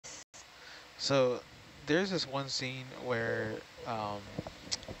So there's this one scene where I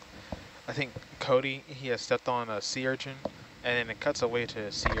think Cody, he has stepped on a sea urchin, and then it cuts away to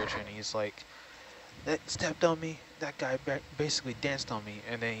a sea urchin. He's like, "That stepped on me. That guy basically danced on me."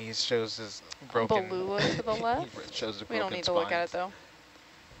 And then he shows his broken. Beluga to the he left. shows the We don't broken need to look at spine. it though.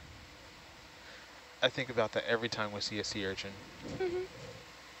 I think about that every time we see a sea urchin.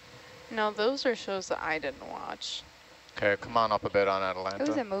 No, those are shows that I didn't watch. Okay, come on up a bit on It was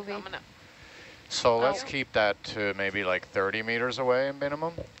a Atalanta. movie. So let's Oh. keep that to maybe like 30 meters away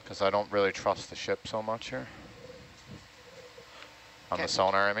minimum, because I don't really trust the ship so much here. On the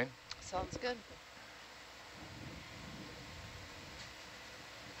sonar, I mean. Sounds good.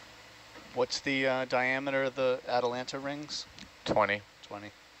 What's the diameter of the Atalanta rings? 20.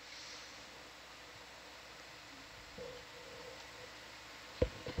 20.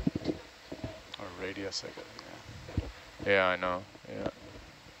 Or radius, I guess, yeah. Yeah, I know. Yeah.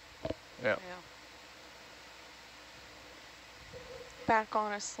 Yeah. Back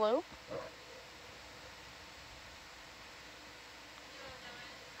on a slope.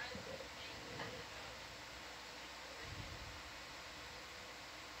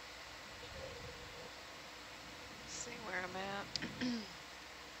 See where I'm at.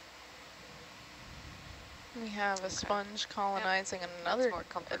 We have a sponge colonizing another more a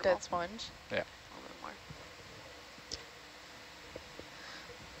comfortable. dead sponge. Yeah. A little bit more.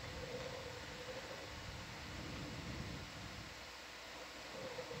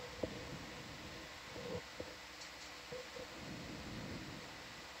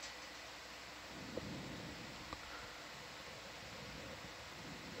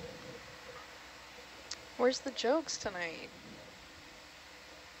 Where's the jokes tonight?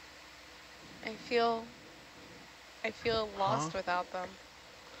 I feel lost without them.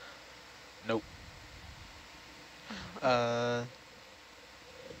 Nope.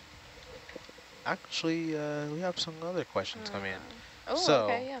 Actually, we have some other questions come in. Oh, So,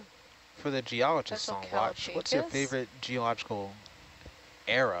 okay, yeah. for the geologists Special on watch, what's your callophacus? favorite geological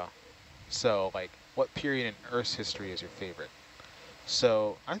era? So, like, what period in Earth's history is your favorite?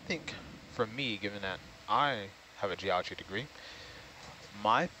 So, I think for me, given that I have a geology degree,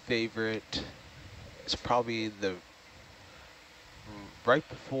 my favorite is probably the right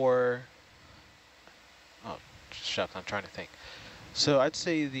before, oh, shucks, I'm trying to think. So I'd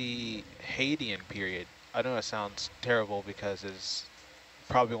say the Hadean period. I know it sounds terrible because it's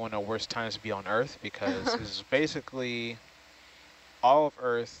probably one of the worst times to be on Earth because it's basically all of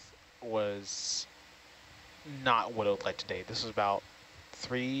Earth was not what it looked like today. This was about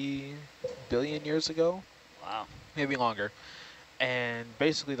 3 billion years ago. Wow. Maybe longer. And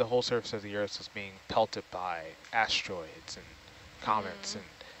basically the whole surface of the Earth was being pelted by asteroids and comets, and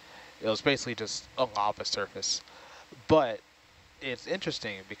it was basically just a lava surface. But it's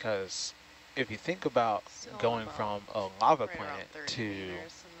interesting because if you think about Still going about from a lava right around planet 30 to,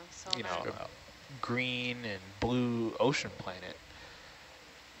 meters in the you sonar. know, a green and blue ocean planet,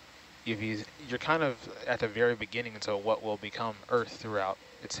 if you're kind of at the very beginning into what will become Earth throughout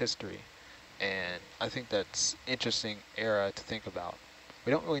its history. And I think that's interesting era to think about.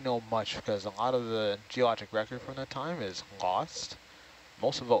 We don't really know much because a lot of the geologic record from that time is lost.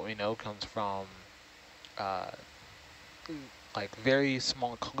 Most of what we know comes from like very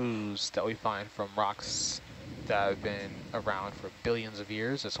small clues that we find from rocks that have been around for billions of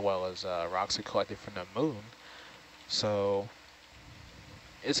years, as well as rocks we collected from the moon. So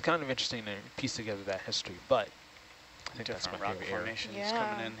it's kind of interesting to piece together that history, but I think that's my Different rock favorite era. formations Yeah.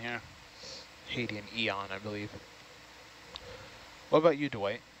 coming in here. Hadean Eon, I believe. What about you,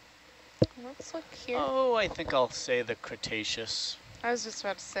 Dwight? Let's look here. Oh, I think I'll say the Cretaceous. I was just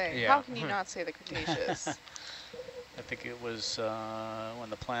about to say, Yeah. how can you not say the Cretaceous? I think it was when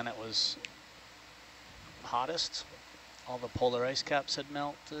the planet was hottest. All the polar ice caps had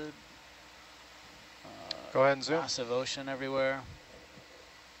melted. Go ahead and zoom. Massive ocean everywhere.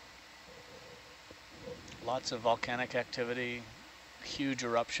 Lots of volcanic activity. Huge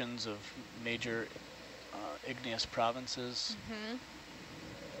eruptions of major igneous provinces.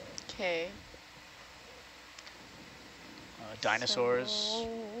 Okay. Dinosaurs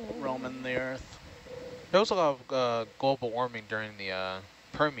roaming the earth. There was a lot of global warming during the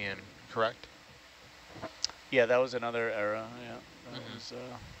Permian, correct? Yeah, that was another era. Yeah, that was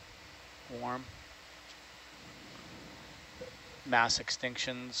warm. Mass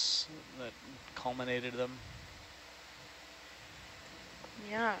extinctions that culminated them.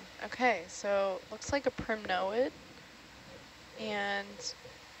 Yeah, okay, so looks like a primnoid. And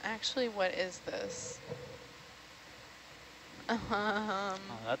actually, what is this? Oh,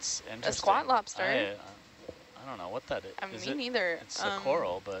 that's interesting. A squat lobster. I don't know what that is. I mean, neither. It's a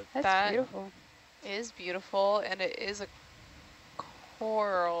coral, but That's that beautiful. is beautiful, and it is a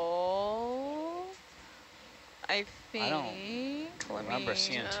coral. I think. I don't remember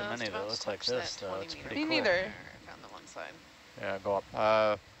seeing too many that look like this, though. It's pretty Me cool. neither. Found the one side. Yeah, go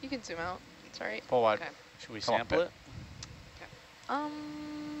up. You can zoom out. It's all right. Full wide. Okay. Should we Come on, sample Pip. it?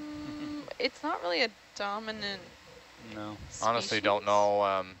 It's not really a dominant No. Honestly, don't species.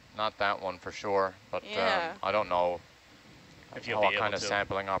 know. Not that one for sure, but Yeah. I don't know If you'll what be kind able of to.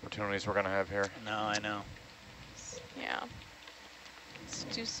 sampling opportunities we're going to have here. No, I know. Yeah. Let's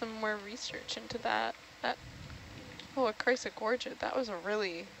do some more research into that. Oh, a chrysogorgid. That was a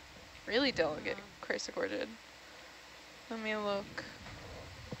really, really delicate chrysogorgid. Let me look.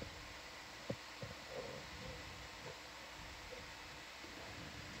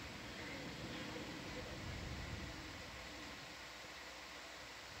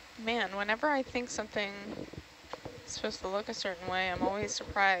 Man, whenever I think something is supposed to look a certain way, I'm always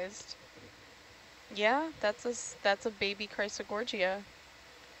surprised. Yeah, that's a baby chrysogorgia.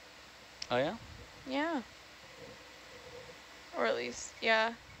 Oh, yeah? Yeah. Or at least,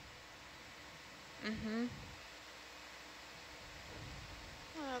 yeah. Mm-hmm.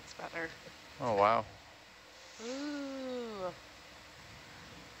 That's better. Oh, wow. Ooh.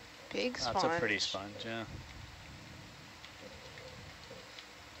 Big sponge. That's a pretty sponge, yeah.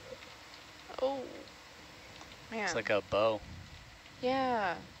 Oh, man. It's like a bow.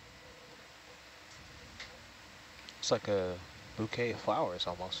 Yeah. It's like a bouquet of flowers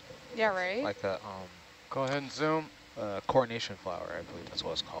almost. Yeah, right? Like a Go ahead and zoom. coronation flower, I believe that's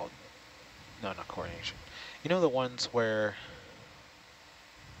what it's called. No, not coronation. You know the ones where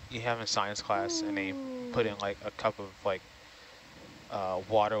you have in science class and they put in like a cup of like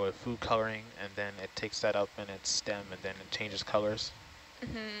water with food coloring, and then it takes that up in its stem and then it changes colors.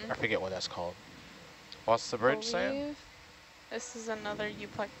 Mm-hmm. I forget what that's called. What's the bridge saying? This is another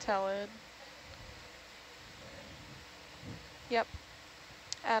euplectellid. Yep.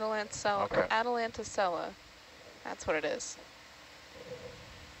 Atalantisella. Okay. Atalantisella. That's what it is.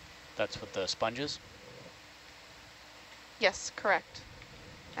 That's what the sponge is? Yes, correct.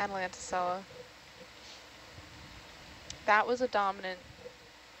 Atalantisella. That was a dominant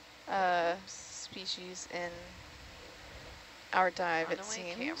species in our dive, it Runaway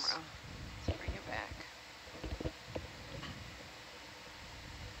seems. camera. Let's bring it back.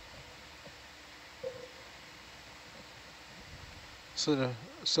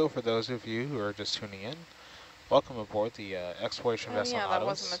 So for those of you who are just tuning in, welcome aboard the exploration Oh vessel yeah, that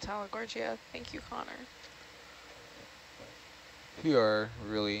Nautilus. wasn't Metallogorgia. Thank you, Connor. If you are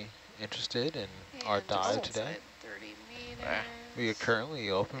really interested in our And just dive inside today, 30 meters. we are currently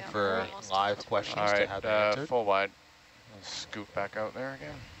open Yeah, we're for almost live done. questions All to right, have answered. full wide. Let's scoot back out there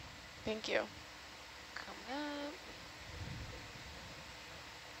again. Thank you. Coming up.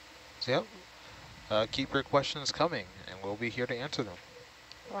 So, yep. Keep your questions coming, and we'll be here to answer them.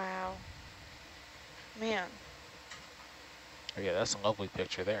 Wow. Man. Oh, yeah, that's a lovely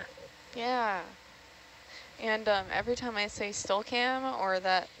picture there. Yeah. And every time I say still cam or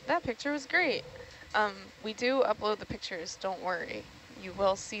that picture was great, we do upload the pictures, don't worry. You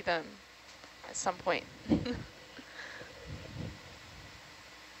will see them at some point.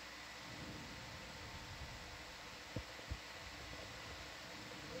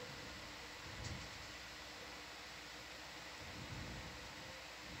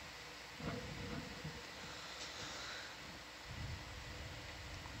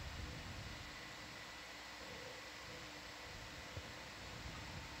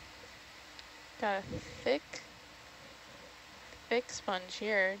 Got a thick sponge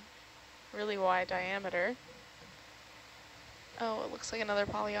here, really wide diameter. Oh, it looks like another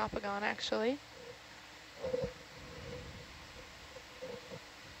Poliopogon actually.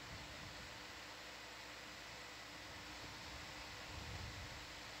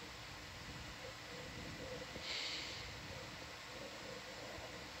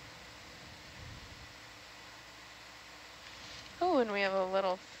 Oh, and we have a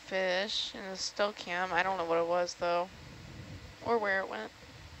little fish in a still cam. I don't know what it was though, or where it went.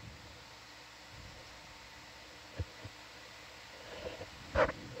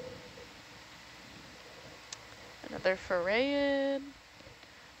 Another farreid,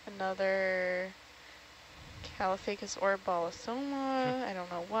 another callophacus or bolosoma, I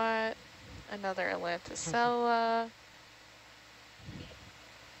don't know what, another altantisella.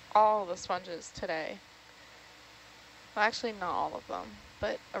 All the sponges today. Well, actually not all of them,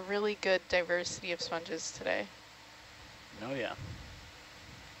 but a really good diversity of sponges today. Oh, yeah.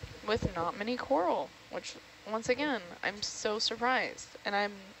 With not many coral, which once again, I'm so surprised. And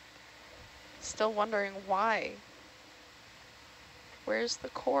I'm Still wondering why. Where's the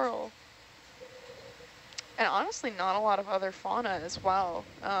coral? And honestly, not a lot of other fauna as well.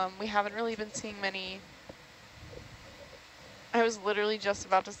 We haven't really been seeing many. I was literally just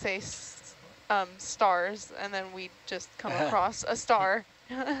about to say stars, and then we just come across a star,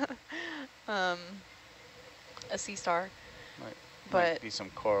 a sea star. Might be some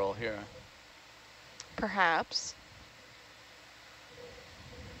coral here. Perhaps.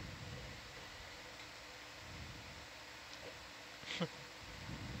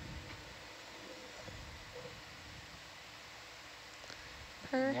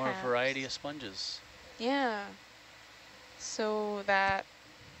 More variety of sponges. Yeah. So that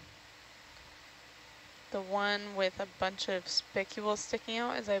the one with a bunch of spicules sticking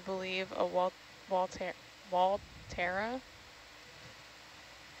out is, I believe, a walteria. Can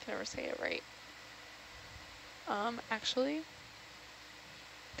never say it right. Actually,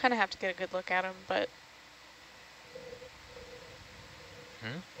 kind of have to get a good look at them, but.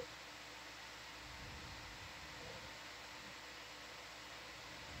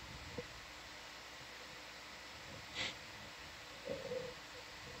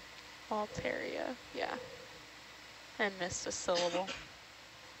 Walteria, yeah. I missed a syllable.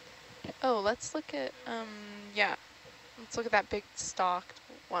 Oh, let's look at, yeah. Let's look at that big stalked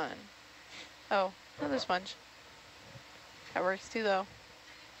one. Oh, another sponge. That works too, though.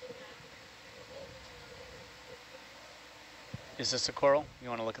 Is this a coral? You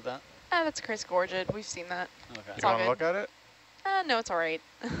want to look at that? That's a chrysogorgid. We've seen that. You Okay. It's all want to good. look at it? No, it's all right.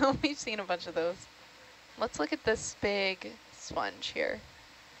 We've seen a bunch of those. Let's look at this big sponge here.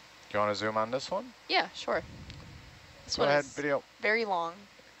 Do you want to zoom on this one? Yeah, sure. This Go one ahead, is video. very long.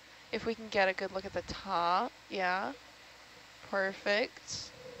 If we can get a good look at the top, yeah.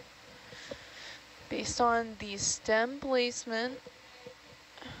 Perfect. Based on the stem placement,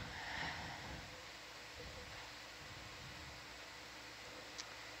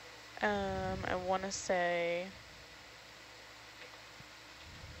 I want to say,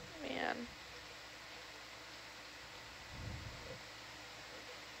 man.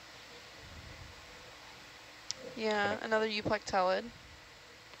 Yeah, another euplectellid,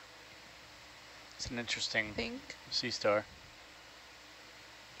 It's an interesting I think. sea star.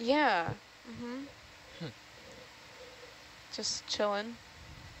 Yeah. Just chilling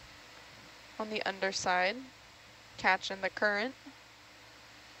on the underside, catching the current.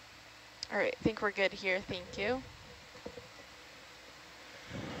 All right, I think we're good here. Thank you.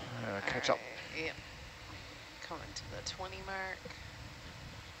 Catch up. Yep. Coming to the 20 mark.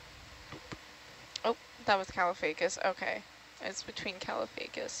 Oh, that was callophacus. Okay. It's between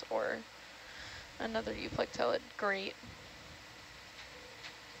callophacus or another euplectellid. Great.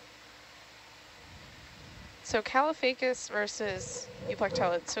 So callophacus versus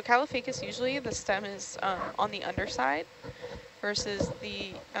euplectellid. So callophacus, usually the stem is on the underside versus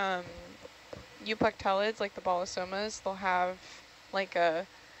the euplectellids, like the bollosomas, they'll have like a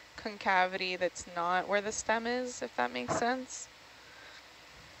concavity that's not where the stem is, if that makes sense.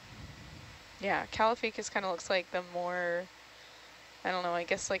 Yeah, callophacus kind of looks like the more, I don't know, I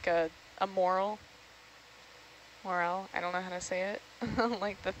guess like a morel. Morel, I don't know how to say it.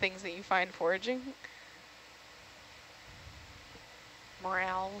 Like the things that you find foraging.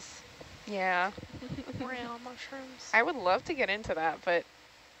 Morels. Yeah. Morel mushrooms. I would love to get into that, but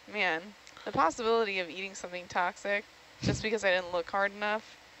man, the possibility of eating something toxic just because I didn't look hard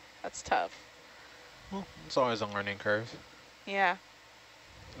enough, that's tough. Well, it's always a learning curve. Yeah.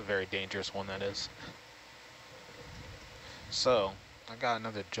 A very dangerous one, that is. So, I got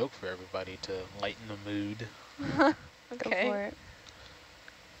another joke for everybody to lighten the mood. Okay. Go for it.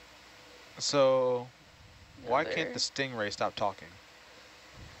 So, why Another- can't the stingray stop talking?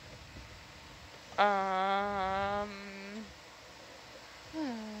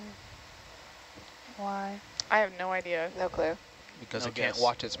 Why? I have no idea. No clue. Because No it can't guess.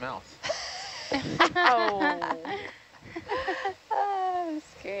 watch its mouth. Oh, Oh,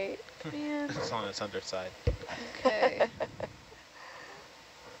 that's great. man. It's on its underside. Okay.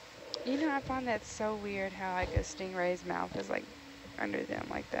 You know, I find that so weird how like a stingray's mouth is like under them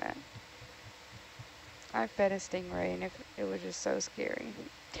like that. I fed a stingray and it was just so scary.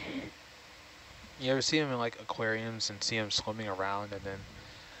 You ever see them in like aquariums and see them swimming around and then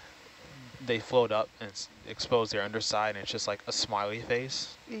they float up and expose their underside and it's just like a smiley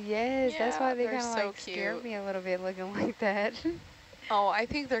face? Yes, that's Yeah, why they they're kind of so like scared cute. me a little bit looking like that. Oh, I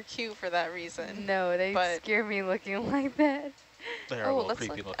think they're cute for that reason. No, they but- scare me looking like that. They're a Oh, little let's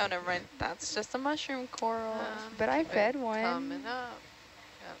creepy look. looking. Oh, never mind. That's just a mushroom coral. But I keep it fed one. Coming up.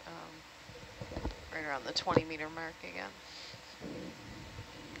 Got, right around the 20 meter mark again.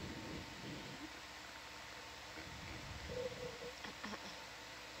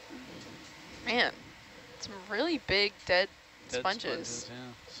 Man, some really big dead Dead sponges.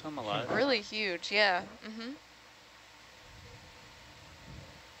 yeah. Some alive. Really huge, yeah. Mm-hmm.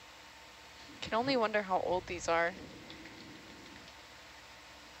 Can only wonder how old these are.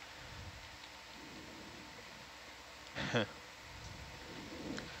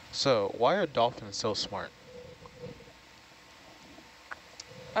 So, why are dolphins so smart?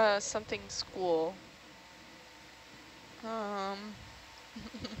 Something school. I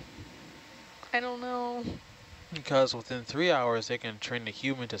don't know. Because within 3 hours, they can train a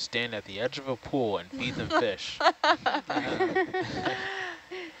human to stand at the edge of a pool and feed them fish.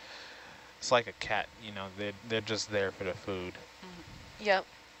 It's like a cat, you know, they're just there for the food. Yep.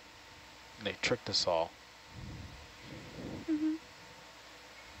 They tricked us all.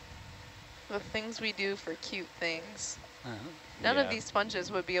 The things we do for cute things. Yeah. None of these sponges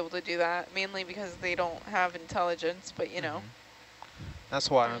would be able to do that, mainly because they don't have intelligence, but you know.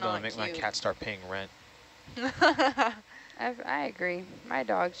 That's why They're I'm going to not make my cute. cat start paying rent. I agree. My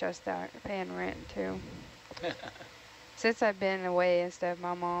dog's just out paying rent too. Since I've been away and stuff,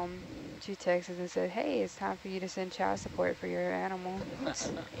 my mom, she texted and said, hey, it's time for you to send child support for your animal.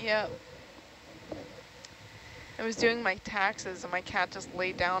 Yep. I was doing my taxes and my cat just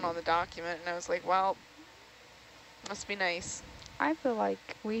laid down on the document and I was like, well, must be nice. I feel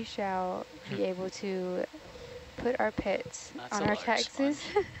like we shall be able to put our pets That's on a our large taxes.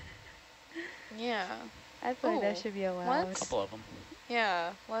 Yeah. I feel like that Oh, should be allowed. A couple of them.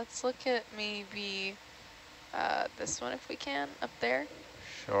 Yeah, let's look at maybe this one if we can, up there.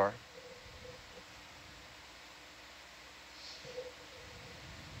 Sure.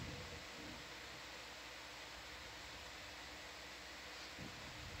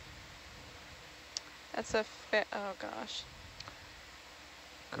 That's a fit, oh gosh.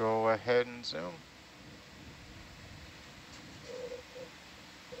 Go ahead and zoom.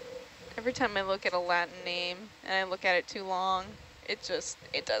 Every time I look at a Latin name and I look at it too long, it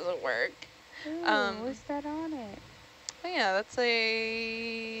doesn't work. Ooh, what's that on it? Oh yeah, that's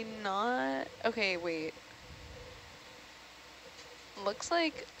a not, okay, wait. Looks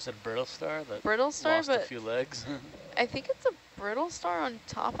like Is it a brittle star that brittle star, lost a but few legs? I think it's a brittle star on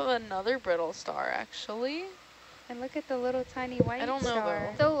top of another brittle star, actually. And look at the little tiny white I don't know,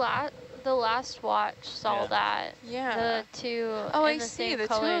 star. The last watch saw Yeah. that. Yeah. The two Oh, in I the see, same the two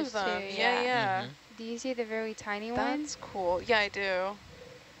colors of them. too. Yeah, yeah. Do you see the very tiny one? That's cool. Yeah, I do.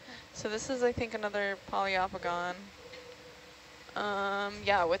 So this is, I think, another polyopogon.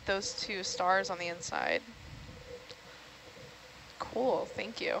 Yeah, with those two stars on the inside. Cool,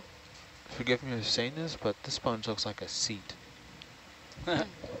 thank you. Forgive me for saying this, but this sponge looks like a seat. Like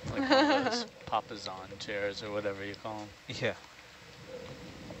one of those Papazon chairs or whatever you call them. Yeah.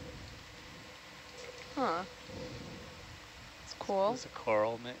 Huh. It's cool. It's a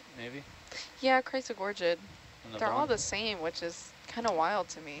coral, maybe? Yeah, chrysogorgid. Another They're all one? the same, which is kind of wild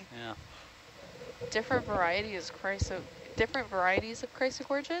to me. Yeah. Different varieties of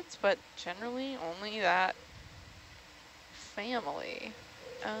chrysogorgids, but generally only that family.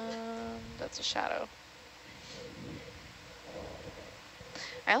 That's a shadow.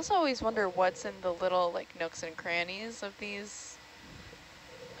 I also always wonder what's in the little like nooks and crannies of these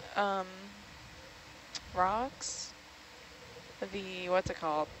rocks. What's it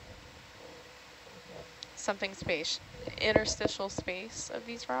called? Something space, interstitial space of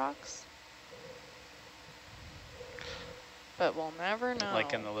these rocks. But we'll never know.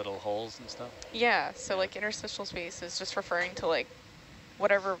 Like in the little holes and stuff? Yeah, so like interstitial space is just referring to like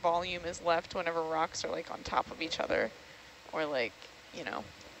whatever volume is left whenever rocks are like on top of each other, or like, you know,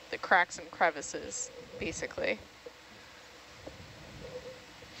 the cracks and crevices, basically.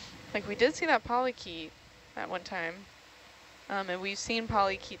 Like we did see that polychaete at one time, and we've seen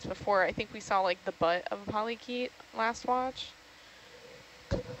polychaetes before. I think we saw like the butt of a polychaete last watch.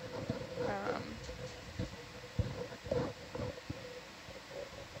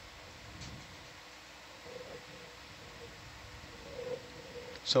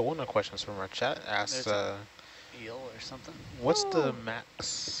 So one of the questions from our chat asks, There's eel or something? what's the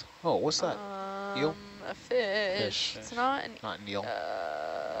max? Oh, what's that? Eel? A fish. Fish. It's not an Not an eel. I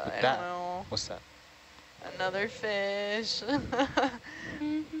that. don't know. What's that? Another fish.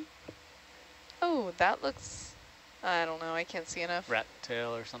 Oh, that looks, I don't know, I can't see enough. Rat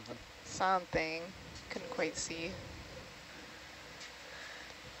tail or something? Something. Couldn't quite see.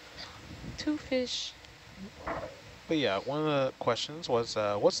 Two fish. But yeah, one of the questions was,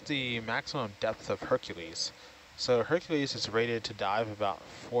 what's the maximum depth of Hercules? So Hercules is rated to dive about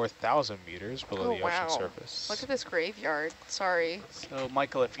 4,000 meters below the ocean surface. Look at this graveyard. Sorry. So,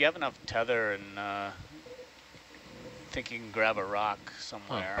 Michael, if you have enough tether and think you can grab a rock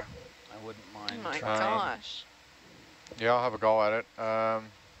somewhere, I wouldn't mind Oh my trying. gosh. Yeah, I'll have a go at it.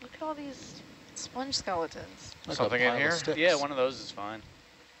 Look at all these sponge skeletons. Like a Something in pile of here? sticks. Yeah, one of those is fine.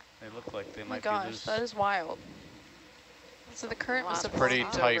 They look like they Oh my might gosh, be loose. that is wild. So the current was lot. supposed Pretty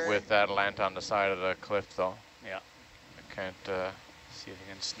to be tight over. with that lantern on the side of the cliff, though. Yeah. I can't. See if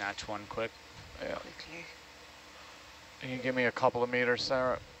you can snatch one quick. Yeah. Quickly. Can you give me a couple of meters,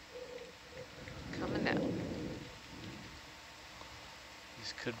 Sarah? Coming down.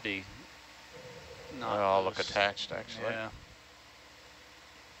 These could be They not all look loose. attached, actually. Yeah.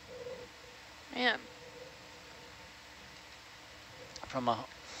 Man, From a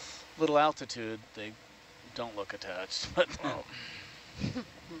little altitude, they don't look attached, but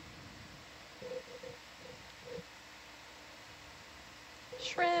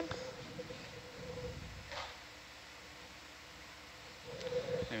shrimp.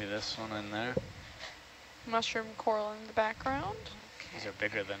 maybe this one in there. Mushroom coral in the background. These are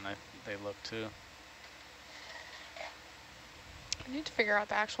bigger than they look too. I need to figure out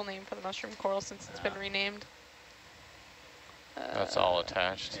the actual name for the mushroom coral since it's been renamed. That's all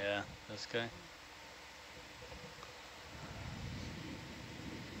attached. Yeah, this guy.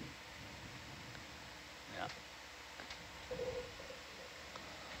 Yeah.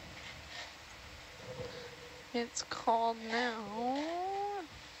 It's called now.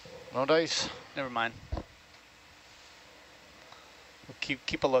 No dice. Never mind. We'll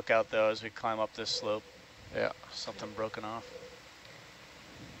keep a lookout though as we climb up this slope. Yeah. Something broken off.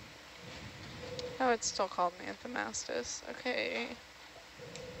 Oh, it's still called an anthomastus. Okay.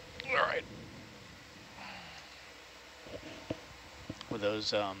 All right. Were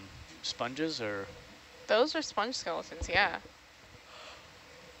those sponges or? Those are sponge skeletons, yeah.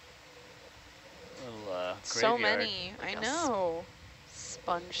 Little So graveyard. many. I Yes. know.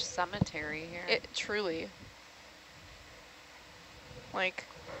 Sponge cemetery here. It truly. Like,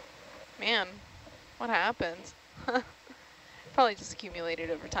 man, what happened? Probably just accumulated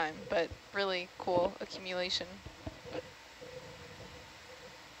over time, but really cool accumulation.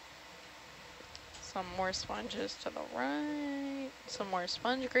 Some more sponges to the right. Some more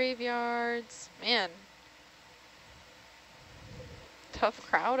sponge graveyards. Man, tough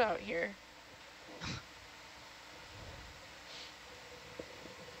crowd out here.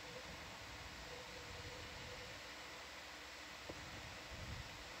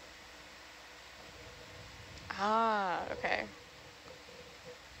 Ah, okay.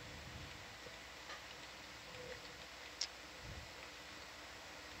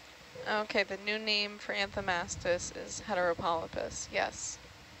 Okay, the new name for anthomastus is heteropolypus. Yes.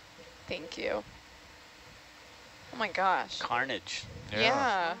 Thank you. Oh my gosh. Carnage.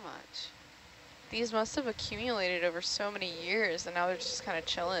 Yeah. So much. These must have accumulated over so many years and now they're just kind of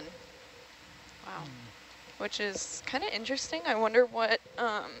chilling. Wow. Which is kind of interesting. I wonder what,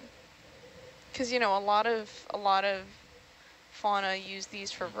 because you know, a lot of fauna use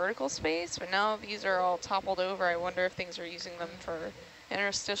these for vertical space, but now these are all toppled over. I wonder if things are using them for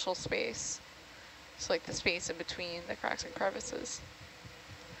interstitial space. So like the space in between the cracks and crevices.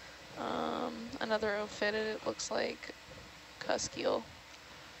 Another ophidiid, it looks like, cuskeel.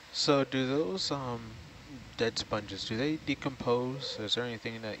 So do those dead sponges, do they decompose? Is there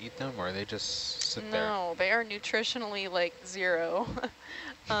anything to eat them, or they just sit there? No, they are nutritionally like zero.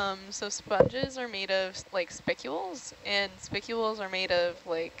 So sponges are made of like spicules, and spicules are made of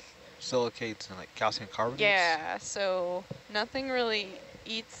like... Silicates and like calcium carbonates? Yeah, so nothing really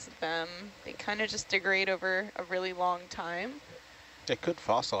eats them. They kind of just degrade over a really long time. They could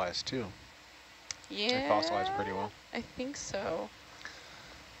fossilize too. Yeah, They fossilize pretty well. I think so.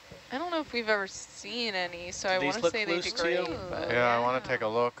 I don't know if we've ever seen any, so Do I these want to look say they loose to you? degrade. But Yeah, I want to take a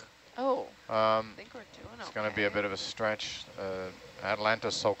look. oh, I think we're doing It's okay. going to be a bit of a stretch.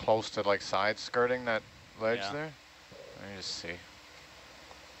 Atlanta's so close to like side skirting that ledge Yeah. there. Let me just see.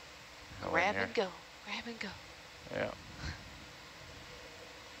 Go in Grab here. and go. Grab and go. Yeah.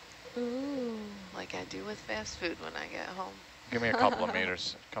 Ooh. Like I do with fast food when I get home. Give me a couple of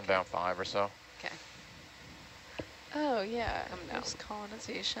meters. Come down 5 or so. Okay. oh yeah, Come down. there's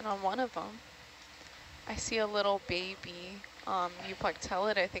colonization on one of them. I see a little baby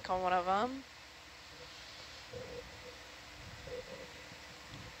euplectellid, I think, on one of them.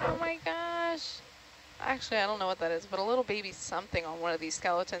 Oh my gosh. Actually, I don't know what that is, but a little baby something on one of these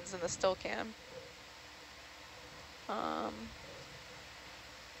skeletons in the still cam. All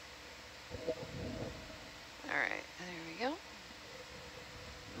right. There we go.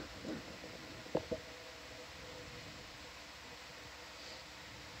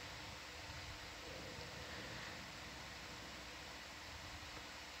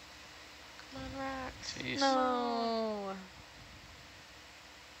 Come on, Rax. Jeez. No.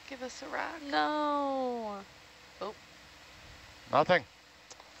 Give us a rock. No. Nothing.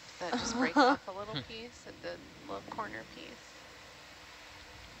 That just break off a little piece, and the little corner piece.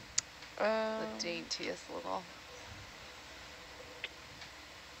 The daintiest little.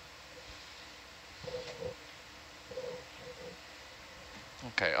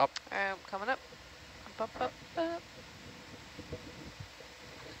 Okay, up. I'm coming up. Up, up, up, up.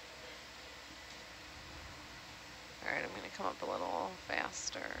 All right, I'm going to come up a little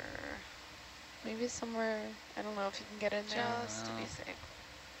faster. Maybe somewhere, I don't know if you can get in there. Just to be safe.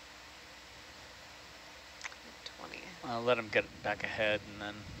 20. I'll let him get back ahead and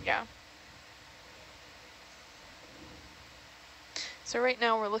then. Yeah. So right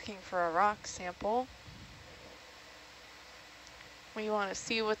now we're looking for a rock sample. We want to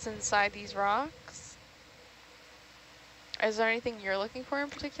see what's inside these rocks. Is there anything you're looking for in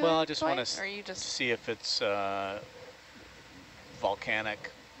particular? Well, I just want Dwight? to Or you just see if it's volcanic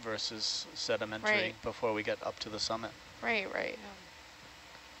versus sedimentary Right. before we get up to the summit. right.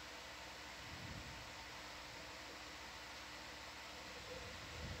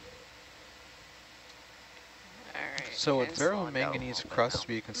 All right. So would I'm slowing down a ferromanganese little bit crust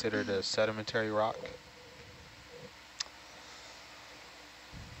now. be considered a sedimentary rock?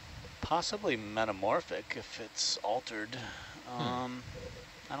 Possibly metamorphic if it's altered. I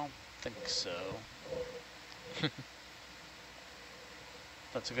don't think so.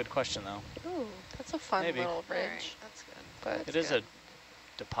 That's a good question, though. Ooh, that's a fun Maybe. little All bridge. right, that's good. But It is a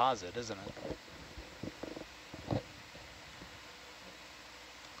deposit, isn't it?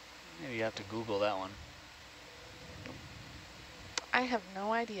 Maybe you have to Google that one. I have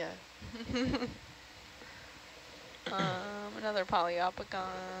no idea. Another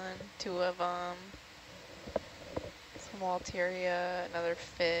polyopogon, 2 of them. Some walteria, another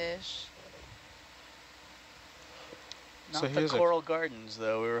fish. Not So the here's a- coral gardens,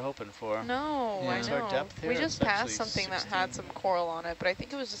 though, we were hoping for. No, Yeah. I What's our know. depth We here? just It's passed actually something that had 16. some coral on it, but I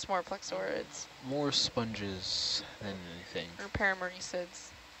think it was just more plexaurids More sponges than anything. or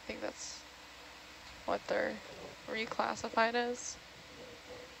paramericids. I think that's what they're reclassified as.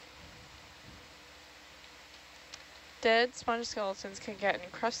 Dead sponge skeletons can get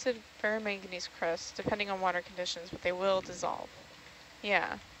encrusted ferromanganese crust depending on water conditions, but they will dissolve.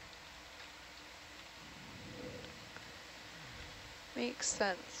 Yeah. Makes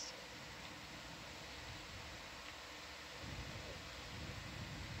sense.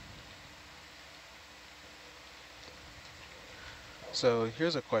 So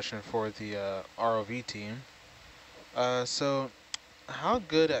here's a question for the ROV team. So how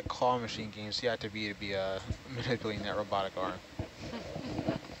good at claw machine games do you have to be manipulating that robotic arm?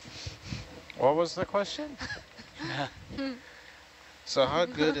 What was the question? So how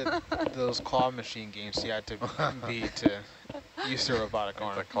good at those claw machine games do you have to be to use the robotic The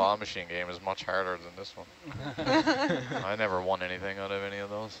arm? claw machine game is much harder than this one. I never won anything out of any of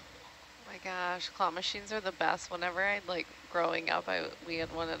those. Oh my gosh, claw machines are the best. Whenever I'd growing up, we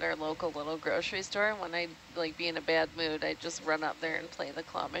had one at our local little grocery store, and when I'd be in a bad mood, I'd just run up there and play the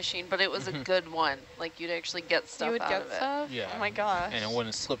claw machine. But it was a good one. You'd actually get stuff You would out get of it. stuff? Yeah. Oh my gosh. And it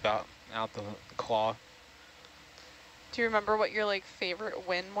wouldn't slip out the claw. Do you remember what your favorite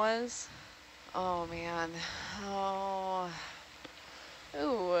win was? Oh man. Oh.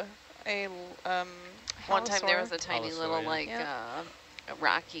 Ooh, a One time there was halosaur. a tiny Halosaur, little yeah. a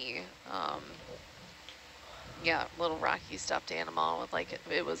rocky, little rocky stuffed animal with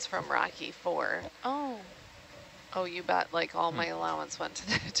it was from Rocky 4. Oh. Oh, you bet! All my allowance went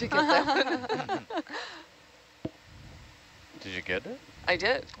to get that one. Did you get it? I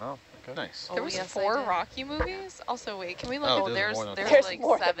did. Oh, okay. Nice. There Oh, was yes, I 4 did. Rocky movies? Also, wait, can we look Oh, at there's there's more than there's that.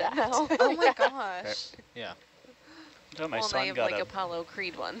 like 7 now. Oh my gosh. Yeah. So my Well, son they have got a Apollo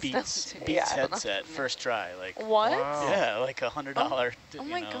Creed ones. Beats, now, too. Beats headset first try. What? Wow. Yeah, $100 Oh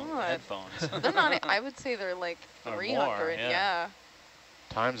my God. headphones. They're not, I would say they're Or 300, more, yeah. yeah.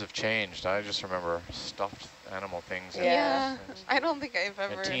 Times have changed. I just remember stuffed animal things. in Yeah. this. I don't think I've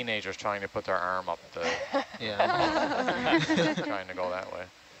ever. And teenagers trying to put their arm up the, Yeah. trying to go that way.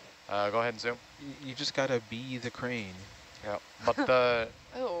 Go ahead and zoom. You just gotta be the crane. Yeah, but the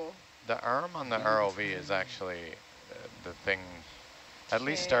Oh. arm on the ROV is actually the thing, at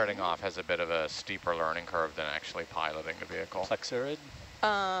least Okay. starting off, has a bit of a steeper learning curve than actually piloting the vehicle. Plexurid?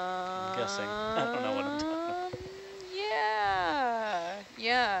 Guessing. I don't know what I'm talking about.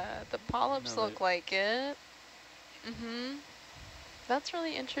 Yeah, the polyps No, look like it. That's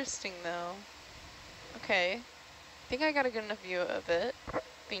really interesting, though. Okay. I think I got a good enough view of it.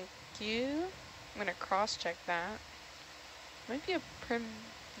 Thank you. I'm going to cross-check that. Might be a prim...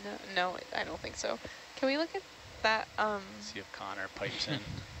 No, I don't think so. Can we look at that? See if Connor pipes in.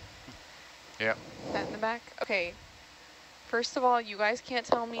 Yeah. That in the back? Okay. First of all, you guys can't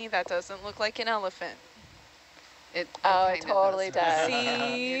tell me that doesn't look like an elephant. It Oh, it kinda totally does.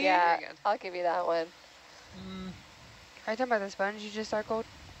 See? Yeah, Very good. I'll give you that one. Are you talking about the sponge you just circled?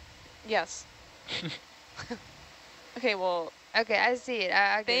 Yes. Okay, well, Okay, I see it.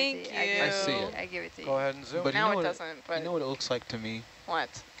 I give it to thank you. I give you. I see it. I give it to you. Go ahead and zoom. But Now you know it what doesn't, but you know what it looks like to me? what?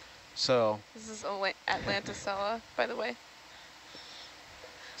 So This is altantisella, by the way.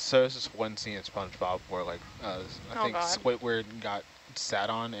 there's this one scene in SpongeBob where like I Oh, think God. Squidward got sat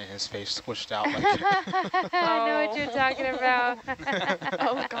on and his face squished out like I know what you're talking about.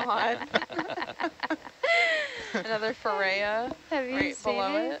 Oh, God. Another Pharrea Have you right seen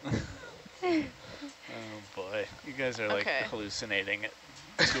below it? it. Oh boy, you guys are like Okay. hallucinating at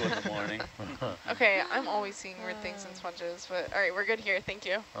 2 in the morning. Okay, I'm always seeing weird things in sponges, but all right, we're good here. Thank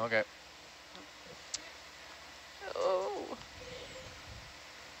you. Okay. Oh.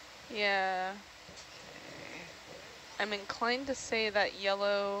 Yeah. I'm inclined to say that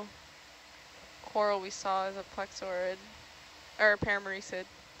yellow coral we saw is a plexaurid, or a paramerecid.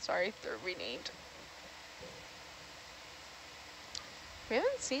 Sorry, they're renamed. We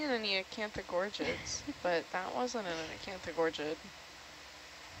haven't seen any acanthogorgids, but that wasn't an acanthogorgid.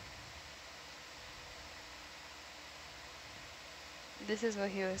 This is what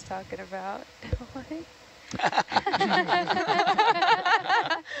he was talking about. It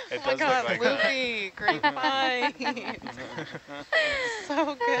Oh my does God, look like that. Luffy, great find.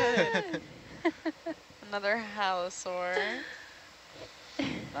 So good. Another halosaur.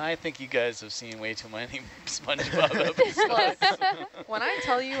 I think you guys have seen way too many SpongeBob episodes. Look, when I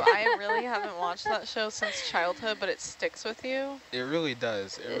tell you I really haven't watched that show since childhood, but it sticks with you. it really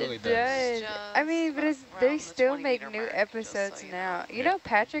does. It really It does. does. I mean, but Just they around the still 20 make meter new mark, just episodes so you now. know. You know,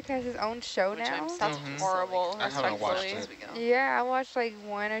 Patrick has his own show Which now. I'm That's Mhm. horrible, I haven't watched respectfully. it. Yeah, I watched like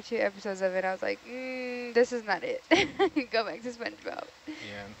 1 or 2 episodes of it. I was like, this is not it. Go back to SpongeBob.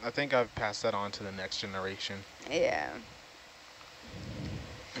 Yeah, I think I've passed that on to the next generation. Yeah.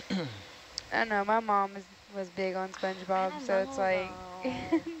 I know, my mom was big on SpongeBob, so it's like,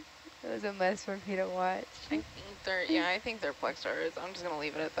 it was a mess for me to watch. I think I think they're plexaurids. I'm just gonna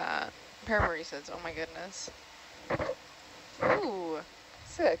leave it at that. Paramericids, oh my goodness. Ooh,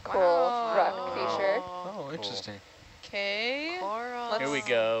 It's a cool rock feature. Oh, interesting. okay. Coral. Here we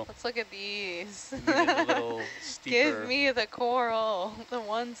go. Let's look at these. Needed a little steeper. Give me the coral, the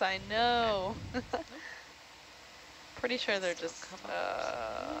ones I know. Pretty sure they're just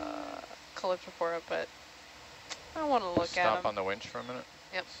Calyptrophora, but I want to look at Stop them. on the winch for a minute.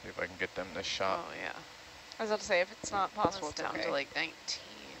 Yep. See if I can get them this shot. Oh, yeah. I was about to say, if it's not possible, It's it's down okay. to like 19,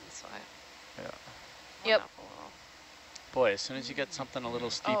 so I Yeah. went Yep. up a little. Boy, as soon as you get something a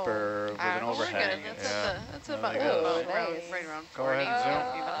little steeper with an actually, overhang, That's, Yeah. that's There about we go. about Nice. around, right around Go 40. ahead and zoom.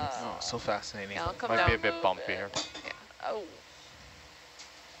 50 minutes. Oh, so fascinating. Yeah, I'll come Might down be a bit bumpy here. Oh.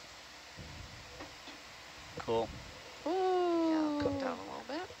 cool. Ooh. Yeah, I'll come down a little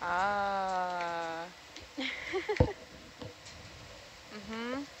bit. Ah.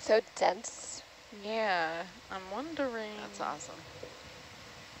 Mhm. So dense. Yeah. I'm wondering. That's awesome.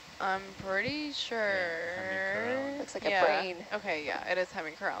 I'm pretty sure. Looks like a yeah. brain. Okay, yeah, it is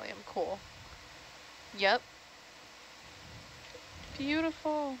hemicorallium. Cool. Yep.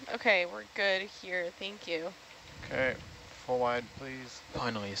 Beautiful. Okay, we're good here. Thank you. Okay, full wide, please.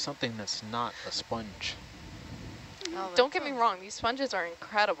 Finally, something that's not a sponge. Oh, Don't get that's me a- wrong, these sponges are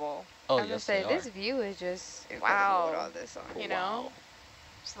incredible. Oh, I was gonna yes, say, they this are. view is just incredible Wow. with all this on. You know?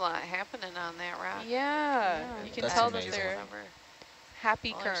 There's a lot happening on that rock. Yeah. Yeah. You can That's tell amazing. that they're Whatever.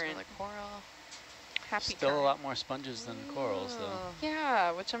 happy Oh, there's current. another coral. Happy Still current. a lot more sponges than corals, though. Oh.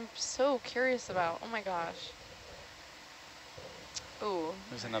 Yeah, which I'm so curious about. Oh my gosh. Ooh,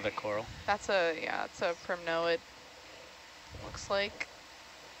 There's another coral. that's a, yeah, it's a primnoid. Looks like.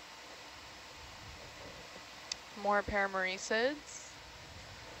 More paramericids.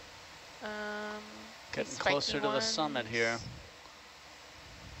 Getting these closer spiky to the summit here. ones.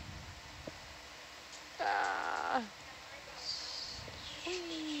 Ah.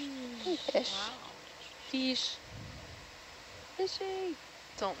 Fish. Fish. Fishy.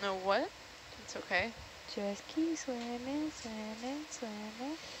 Don't know what. It's okay. Just keep swimming, swimming,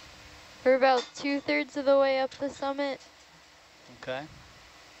 swimming. We're about 2/3 of the way up the summit. Okay.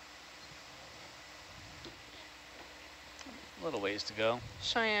 A little ways to go.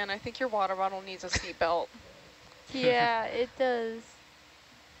 Cheyenne, I think your water bottle needs a seatbelt. Yeah, it does.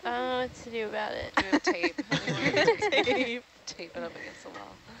 I don't know what to do about it. Do tape. Tape. Tape it up against the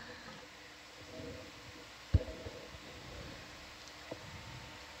wall.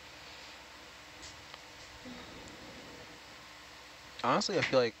 Honestly, I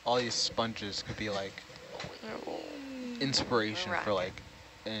feel like all these sponges could be like inspiration for like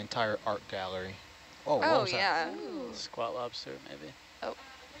an entire art gallery. Oh, what Oh, was that? yeah. Squat lobster, maybe. Oh,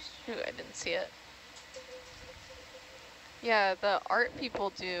 shoot, I didn't see it. Yeah, the art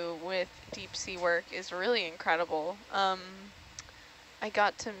people do with deep sea work is really incredible. I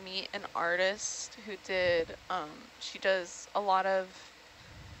got to meet an artist who did, she does a lot of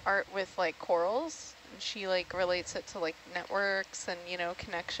art with like corals. And she like relates it to like networks and, you know,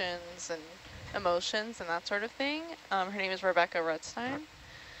 connections and emotions and that sort of thing. Her name is Rebecca Rutstein.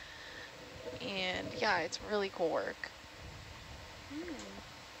 And yeah, it's really cool work.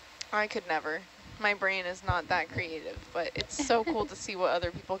 I could never. My brain is not that creative, but it's so cool to see what other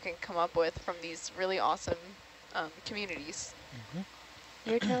people can come up with from these really awesome communities.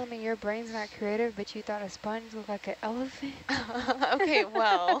 You're telling me your brain's not creative, but you thought a sponge looked like an elephant? Okay,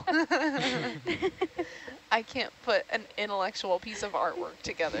 well, I can't put an intellectual piece of artwork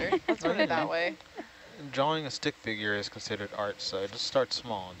together. Let's put it that way. Drawing a stick figure is considered art, so just start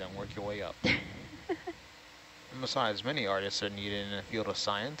small and then work your way up. And besides, many artists are needed in the field of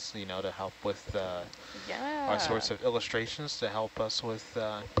science, you know, to help with our sorts of illustrations, to help us with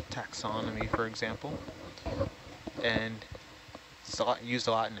taxonomy, for example. And it's used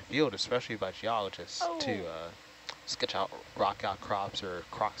a lot in the field, especially by geologists, to sketch out rock outcrops or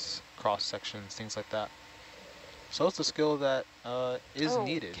cross sections, things like that. So it's a skill that is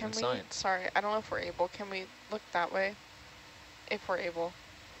needed in science. Sorry, I don't know if we're able. Can we look that way? If we're able.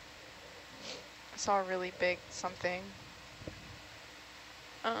 I saw a really big something.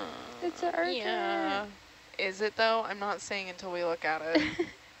 It's an urchin. Yeah. Is it though? I'm not saying until we look at it.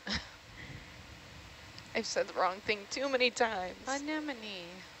 I've said the wrong thing too many times. Anemone.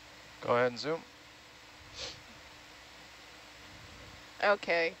 Go ahead and zoom.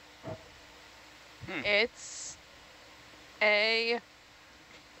 Okay. It's a...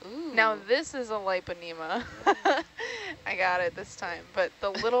 Ooh. Now this is a liponema. I got it this time. But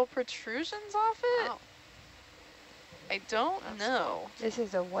the little protrusions off it? Oh. I don't know. This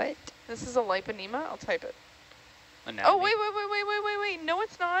is a what? This is a liponema? I'll type it. Anatomy. Oh, wait. No,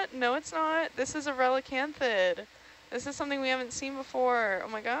 it's not. No, it's not. This is a relicanthid. This is something we haven't seen before. Oh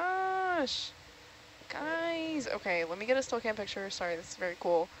my gosh. Guys. Okay, let me get a still cam picture. Sorry, this is very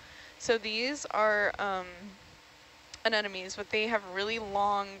cool. So these are anemones, but they have really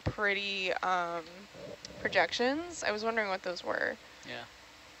long, pretty projections. I was wondering what those were. Yeah.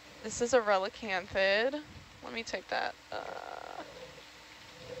 This is a relicanthid. Let me type that.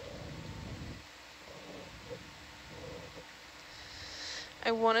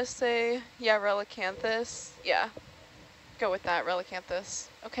 I want to say, yeah, relicanthus. Yeah, go with that, relicanthus.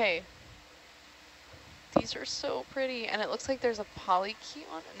 Okay. These are so pretty, and it looks like there's a polychaete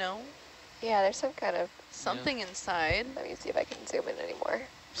on it. No? Yeah, there's some kind of, Something inside. let me see if I can zoom in anymore.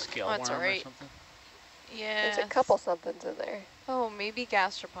 Scale Oh, it's worm or alright. something. Yeah. There's a couple somethings in there. Oh, maybe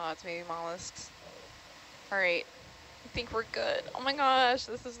gastropods, maybe mollusks. All right. I think we're good. Oh my gosh,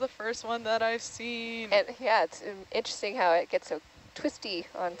 this is the first one that I've seen. And yeah, it's interesting how it gets so twisty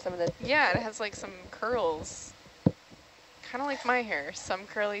on some of the... Yeah, it has like some curls. Kind of like my hair. Some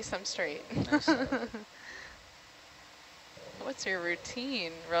curly, some straight. Nice. What's your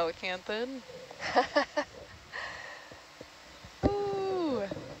routine, relicanthid? Ooh.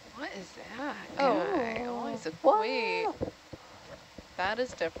 What is that? Oh, always a Whoa. wait. That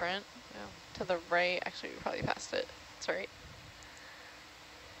is different. No, to the right. Actually, we probably passed it. That's right.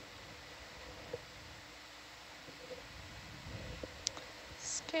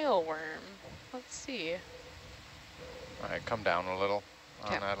 Scale worm. Let's see. All right, come down a little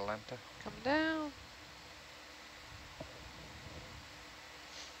on Okay. Atalanta. Come down.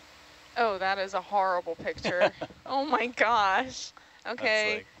 Oh, that is a horrible picture. Oh my gosh.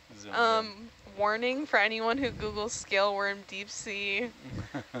 Okay. That's like zoomed Warning for anyone who Googles scale worm deep sea.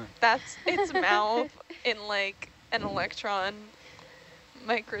 That's its mouth in like an electron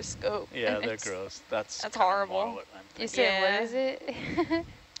microscope. in. Yeah, and they're it's gross. That's that's kinda horrible. more what I'm You thinking. said, Yeah. what is it?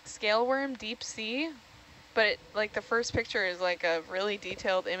 Scale worm deep sea, but it, like the first picture is like a really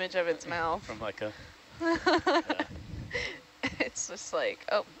detailed image of its mouth. From like a It's just like,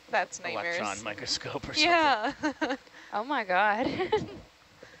 oh, that's nightmares. electron microscope or something. Yeah. Oh my God.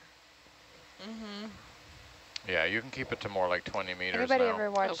 Yeah, you can keep it to more like 20 meters Anybody now.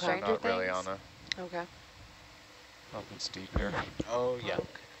 ever watch Okay. Stranger Not Things? really on a Okay. nothing steep here. Oh, yeah.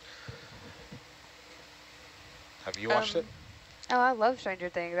 Have you watched it? Oh, I love Stranger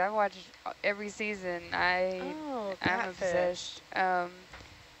Things. I watch every season. Oh, I'm obsessed. I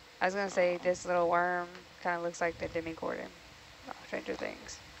was gonna say this little worm kind of looks like the Demigorgon. Stranger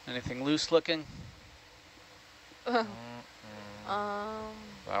Things. Anything loose looking?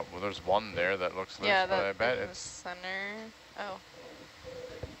 Well, there's one there that looks loose, Yeah, but I that bet in the it's... center. Oh,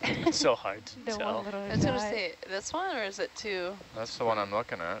 It's so hard to The tell. one little I was gonna dot. say this one, or is it two? That's the one I'm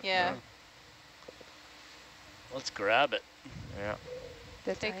looking at. Yeah. Let's grab it. Yeah.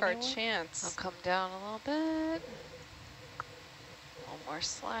 The Take tiny our one? I'll chance. come down a little bit. A little more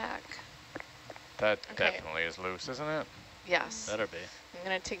slack. That Okay. definitely is loose, isn't it? Yes. Better be. I'm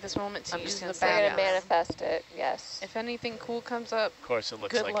gonna take this moment to I'm use just the gonna say I'm back. gonna yes. manifest it. Yes. If anything cool comes up, Of course, it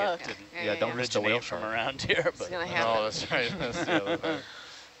looks Good like luck. it didn't Yeah, don't miss the whale originate from shark. around here, It's but gonna No, happen. that's right. That's the other thing.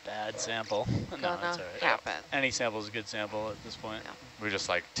 bad sample. No, Gonna that's all right. happen. Any sample is a good sample at this point. Yeah. We just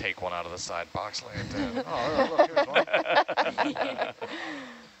like take one out of the side box, lay it down. Oh, look, here's one.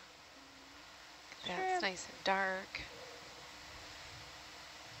 That's nice and dark.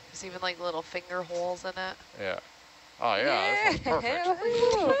 There's even like little finger holes in it. Yeah. Oh, yeah, this one's perfect.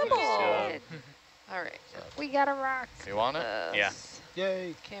 Good. All right. We got a rock. You want it? Yeah. This.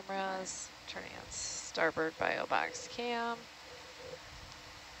 Yay. Cameras, turning on starboard bio box cam.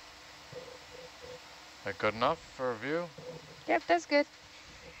 That good enough for a view? Yep, that's good.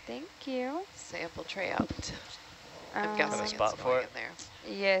 Thank you. Sample tray out. I'm Um, guessing spot it's for going it? in there.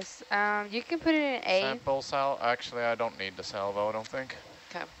 Yes. You can put it in A. Sample sal. Actually, I don't need the salvo, I don't think.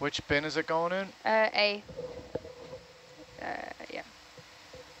 Okay. Which bin is it going in? A. Yeah.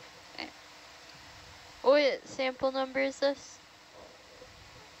 What sample number is this?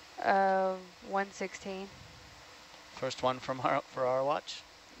 116. First one from for our watch.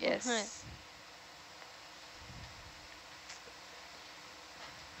 Yes. Nice.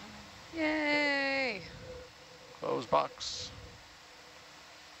 Yay! Close box.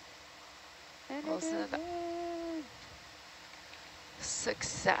 Closing it up.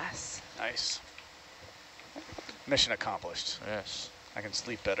 Success. Nice. Mission accomplished. Yes. I can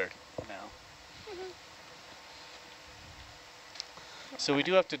sleep better now. So we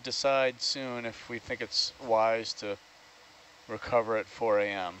do have to decide soon if we think it's wise to recover at 4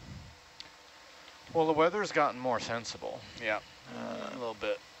 a.m. Well, the weather's gotten more sensible. Yeah, a little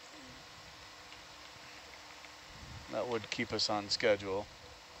bit. That would keep us on schedule.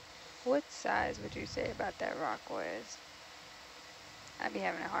 What size would you say about that rock was? I'd be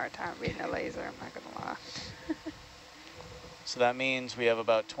having a hard time reading a laser, I'm not gonna lie. So that means we have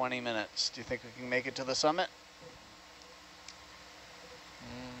about 20 minutes. Do you think we can make it to the summit?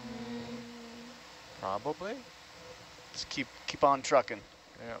 Probably. Just keep on trucking.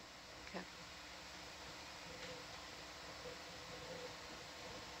 Yeah. Okay.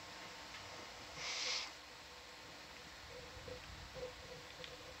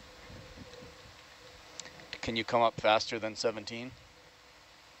 Can you come up faster than 17?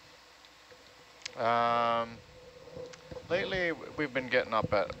 Lately, we've been getting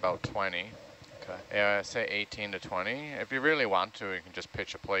up at about 20. Okay. Yeah, I say 18 to 20. If you really want to, you can just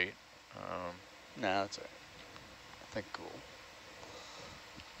pitch a plate. No, that's all right. I think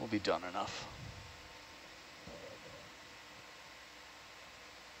we'll be done enough.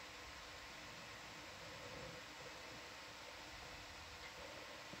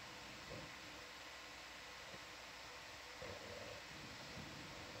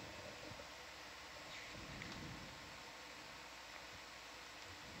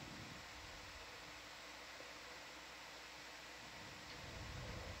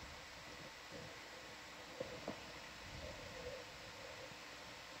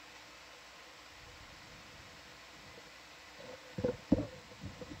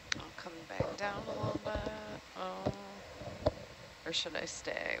 I'll come back down a little bit. Oh. Or should I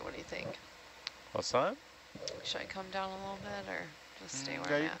stay? What do you think? What's that? Should I come down a little bit or just stay where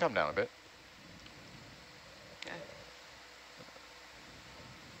Yeah, I'm you at? can come down a bit. Okay.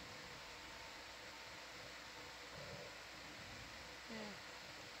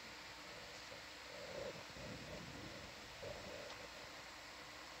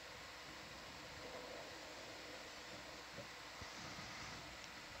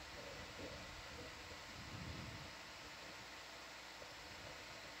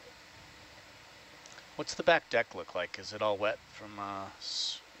 What's the back deck look like? Is it all wet from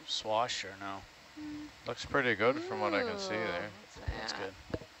swash or no? Looks pretty good from what I can see there. That's good.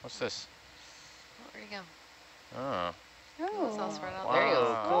 What's this? Oh, there you go. Oh. This house right out Wow. there. There you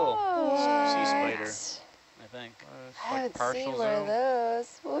go. Cool. Oh, Sea spider, yes. I think. It's I like haven't partial seen one of zoom.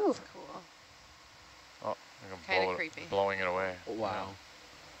 those. Woo. That's cool. Oh, I can Kinda blow creepy. blowing it away. Wow.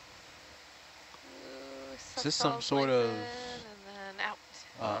 Ooh, Is this some subsalt sort of poison, and then out.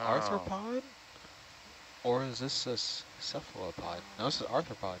 Wow. arthropod? Or is this a cephalopod? No, this is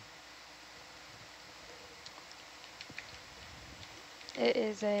arthropod. It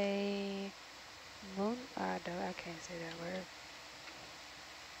is a moon, no, I can't say that word.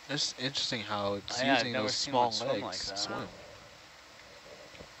 It's interesting how it's Yeah, I've using never those seen small one swim like legs to that. swim.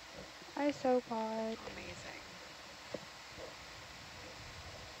 Isopod. Amazing.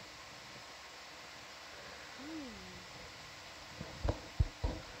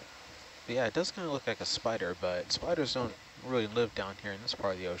 But yeah, it does kind of look like a spider, but spiders don't really live down here in this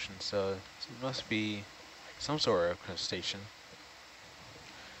part of the ocean, so it must be some sort of crustacean.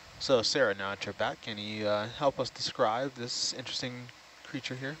 So Sarah, now that you're back, can you help us describe this interesting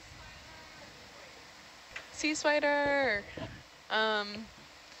creature here? Sea spider.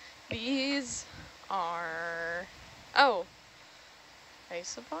 These are, oh,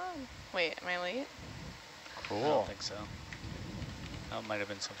 isopod? Wait, am I late? I Cool. don't think so. That might have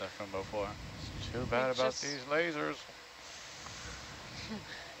been something from before. Too bad about just- these lasers.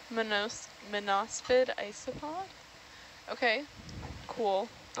 Monospid isopod? Okay, cool.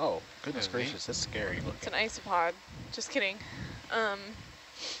 Oh, goodness Is he? gracious, that's scary It's looking. an isopod. Just kidding.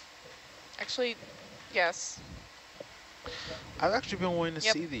 Actually, yes. I've actually been wanting to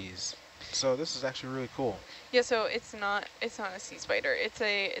Yep. see these, so this is actually really cool. Yeah, so it's not a sea spider. It's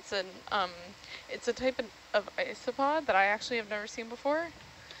a type of isopod that I actually have never seen before.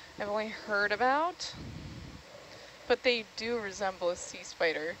 I've only heard about, but they do resemble a sea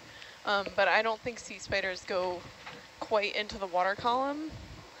spider. But I don't think sea spiders go quite into the water column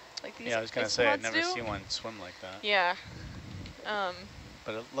like these. Yeah, I was gonna say I've isopods never do. seen one swim like that. Yeah.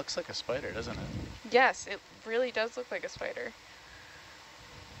 But it looks like a spider, doesn't it? Yes, it really does look like a spider.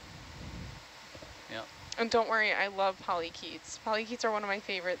 Yeah. And don't worry, I love polychaetes. Polychaetes are one of my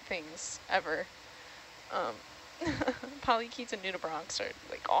favorite things ever. Polychaetes and nudibranchs are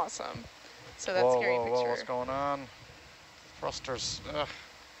like awesome. So that's scary Whoa, picture. what's going on? Thrusters. Ugh.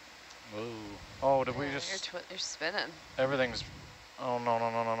 Whoa. Oh, did we Yeah, just... you're spinning. Everything's... Oh, no,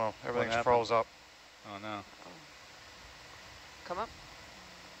 no, no, no, no. Everything's happened? froze up. Oh no. Come up.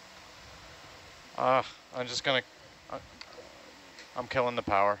 I'm just gonna... I'm killing the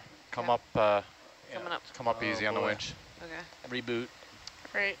power. Come Okay. up, Coming up. come up Oh, easy on the boy. winch. Okay. Reboot.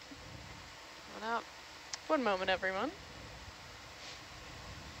 Right. Coming up. One moment, everyone.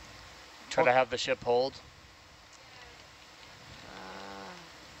 Try to have the ship hold.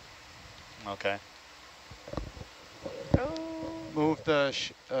 Okay. Oh. Move the...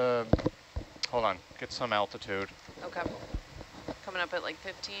 hold on. Get some altitude. Okay. Coming up at like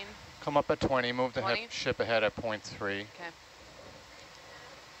 15. Come up at 20. Move the 20? ship ahead at 0.3. Okay.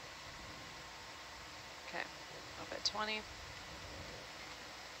 Okay. Up at 20.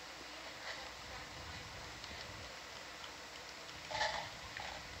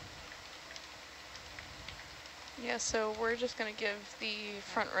 Yeah, so we're just going to give the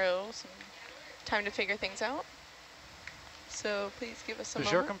front row some time to figure things out. So please give us a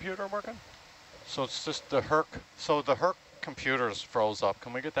Is your moment. computer working? So it's just the Herc. So the Herc computer's froze up.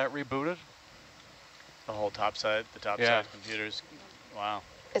 Can we get that rebooted? The whole top side, the top Yeah. side computers. Wow.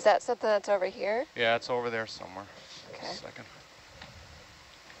 Is that something that's over here? Yeah, it's over there somewhere. Okay. Just a second.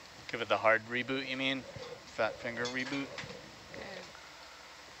 Give it the hard reboot, you mean? Fat finger reboot?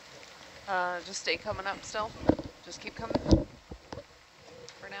 Okay. Just stay coming up still. Just keep coming.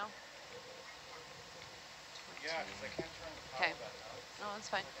 For now. Yeah, because I can't turn the Okay. No, that's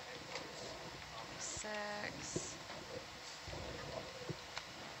fine. 6.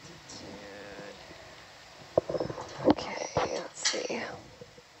 Altitude. Okay, let's see. Yeah,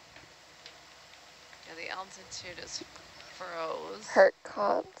 the altitude is froze.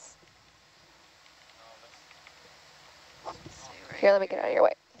 Hercules. Stay right Here, let me get out of your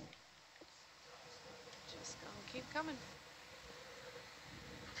way. Just go. Keep coming.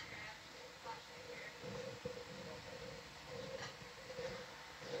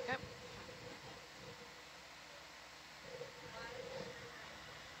 Okay.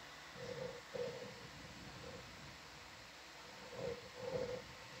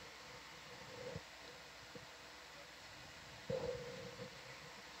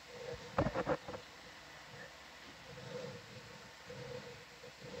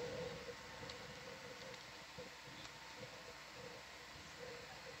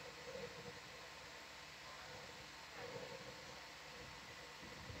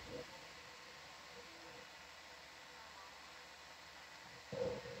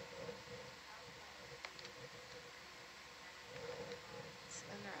 It's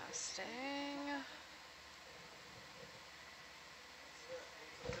interesting.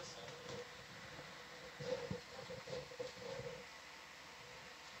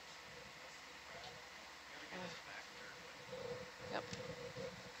 Yep.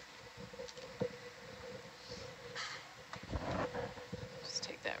 Just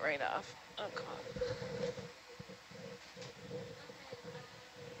take that right off. Oh, God.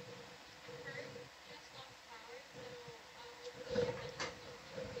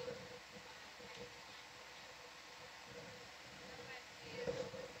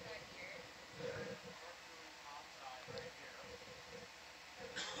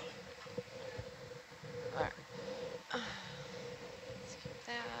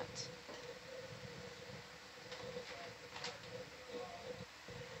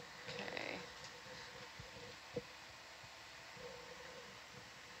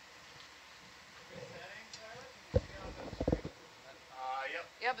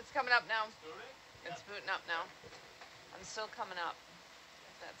 it's coming up now. It's booting up now. I'm still coming up.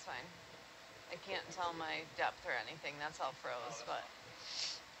 That's fine. I can't tell my depth or anything. That's all froze, but.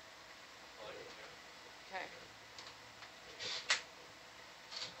 Okay.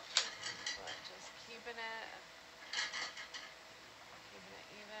 But just keeping it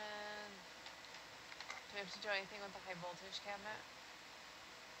even. Do we have to do anything with the high voltage cabinet?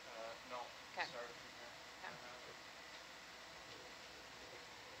 No. Okay. Start from here. Okay.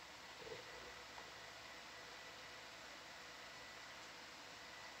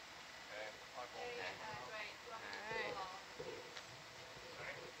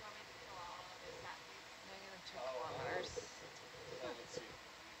 -2 kilometers. Let's see.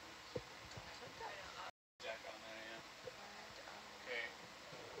 Jack on there, yeah. Okay.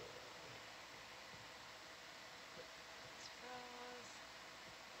 It's froze.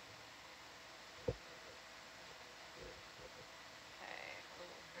 Okay.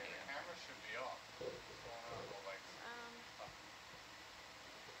 Ooh, Okay, the camera should be off. What's going on? Oh, like,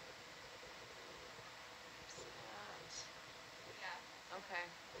 okay,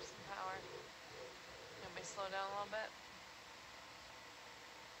 there's some power. You want me to slow down a little bit?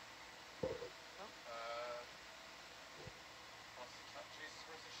 Jesus,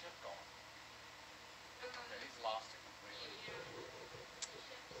 where's the ship going? Okay, he's lost it completely.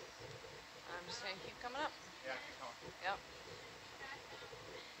 I'm just gonna keep coming up. Yeah, keep going. Yep.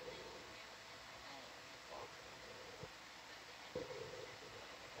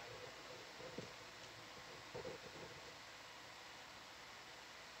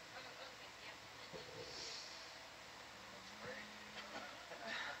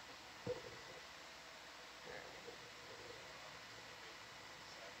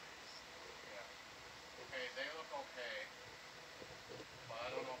 Okay, they look okay. But I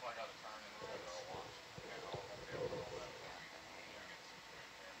don't know if I got to turn in the window or watch. Okay, I'll be able to roll that when we get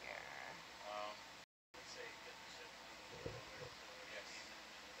situated there. Let's say get the ship moving over so Yes.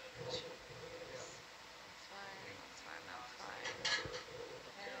 That's fine, that's fine, that's fine.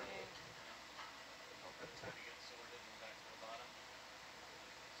 Okay. by the time you get sorted and back to the bottom.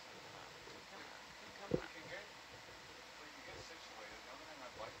 Keep coming up. We can get situated. The other thing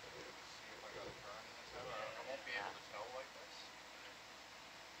I'd like to do is see if I got a turn in this head. I won't be able to tell like this.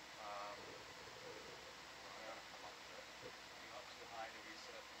 I gotta come up a bit. Are you up too high to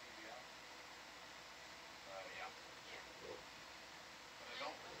reset up the TBL? Yeah. But I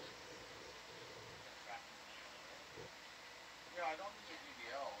don't. Got tracking control, right? Yeah, I don't need the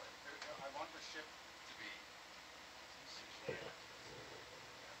DBL. I want the ship to be situated.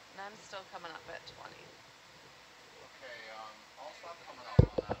 And I'm still coming up at 20. Okay, I'll stop coming up on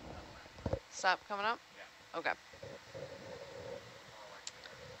that ramp. Stop coming up? Yeah. Okay. Oh, right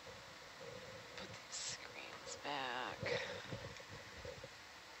there. Put these screens back.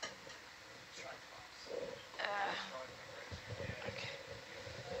 Okay.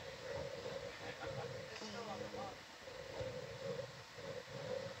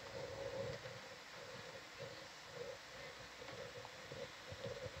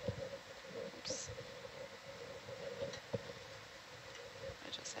 Oops. I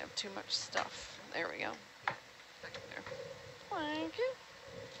just have too much stuff. There we go. There. Thank you.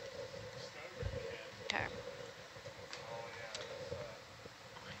 Okay. Oh, yeah, that's,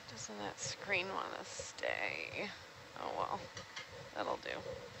 Why doesn't that screen want to stay? Oh well, that'll do. It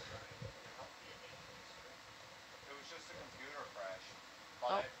was just a computer crash.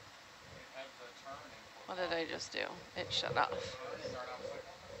 But Oh. it had the turn input. What did I just do? It shut off. I was like, what the fuck?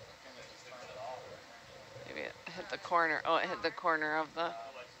 And it just turned it off. Maybe it hit the corner. Oh, it hit the corner of the... It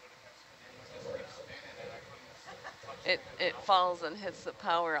just keeps spinning and I couldn't touch It falls and hits the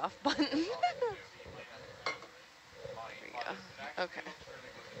power off button. There we go. Okay.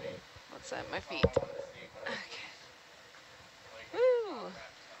 What's at my feet? Okay. Woo!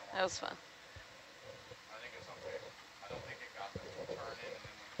 That was fun. I think it's okay. I don't think it got the turn in and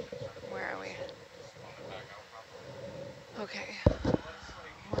then when the ship started Where are we? spun it back out properly. Okay. So let's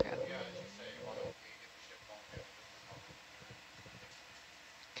like, We're good. yeah, as you say, why don't we get the ship going, get the business going.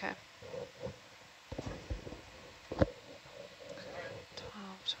 Okay.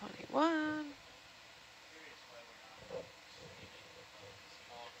 12:21.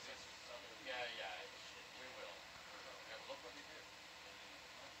 Yeah, we will. Yeah, look what he did.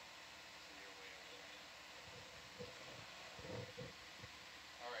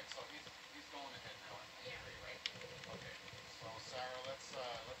 All right, so he's going ahead now. Right? Okay. So Sarah, let's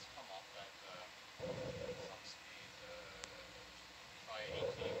come up at some speed. Try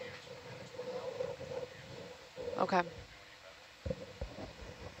 18 meters per minute per hour. Okay.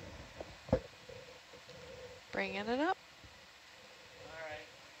 Bringing it up. All right.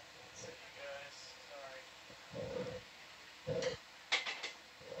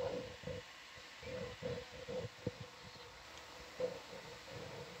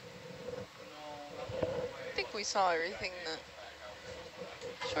 we saw everything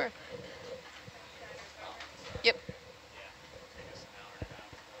that... Sure. Yep.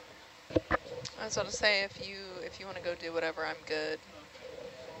 I was about to say, if you want to go do whatever, I'm good.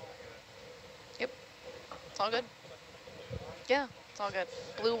 Yep. It's all good. Yeah, it's all good.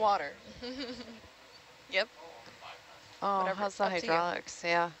 Blue water. Yep. Oh, Whatever, how's the up to you. hydraulics?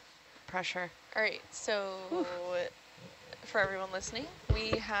 Yeah, pressure. All right, so for everyone listening, we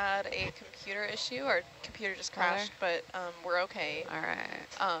had a computer issue. Our computer just crashed, but we're okay. All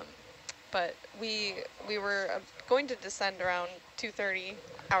right. But we were going to descend around 2:30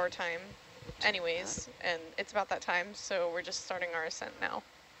 our time anyways, and it's about that time, so we're just starting our ascent now.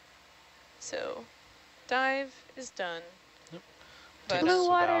 So dive is done. Yep. But Takes Blue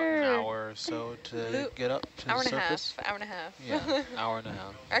about water. an hour or so to get up to the surface. Hour and a half. Yeah, hour and a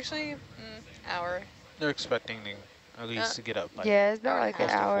half. Actually, hour. They're expecting at least to get up by Yeah, it's about hour and a like an half. Close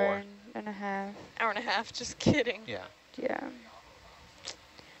to hour 4. and a half. Hour and a half, just kidding. Yeah. Yeah.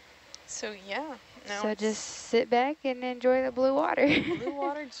 So yeah, now So it's just sit back and enjoy the blue water. blue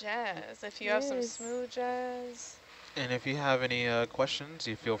water jazz. If you have some Yes. smooth jazz. And if you have any questions,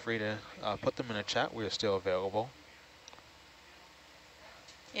 you feel free to put them in the chat. We are still available.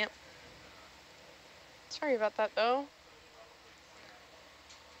 Yep. Sorry about that though.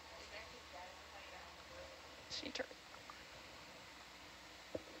 She turned.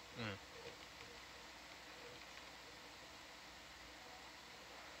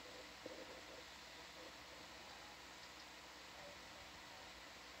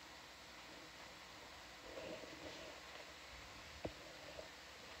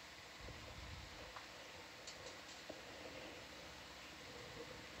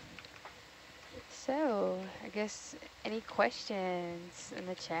 So, I guess any questions in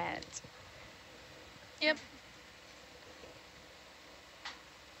the chat? Yep.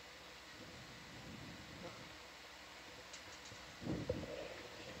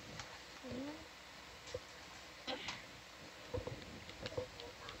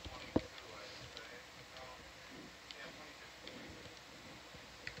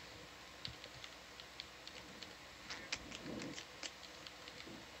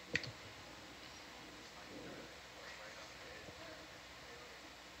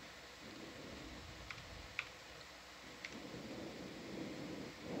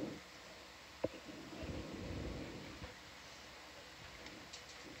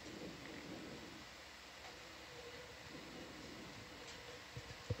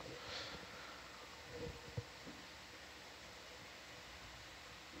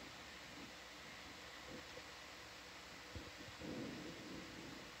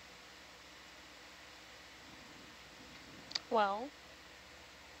 Well,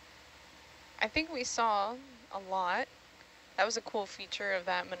 I think we saw a lot. That was a cool feature of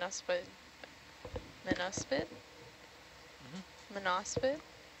that monospid,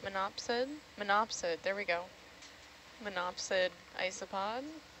 there we go. Monopsid isopod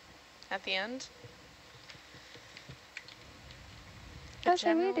at the end. But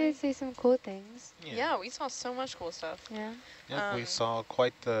So we did see some cool things. yeah, we saw so much cool stuff. Yeah. Yep, we saw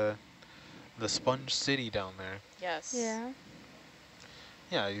quite the sponge city down there. Yes. Yeah.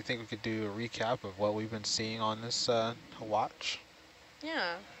 Yeah, you think we could do a recap of what we've been seeing on this watch?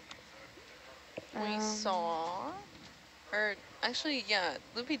 Yeah. We saw, or actually, yeah,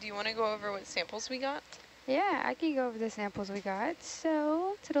 Loopy, do you want to go over what samples we got? Yeah, I can go over the samples we got.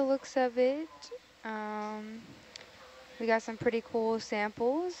 So, to the looks of it, we got some pretty cool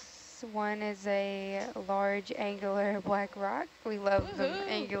samples. One is a large angular black rock. We love the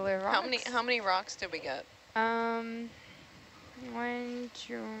angular rocks. How many rocks did we get? 1,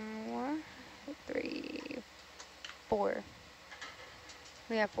 2, 3, 4.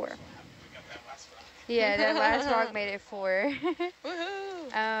 We have 4. Yeah, that last rock made it 4.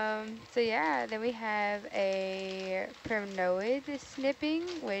 Woohoo! So yeah, then we have a primnoid snipping,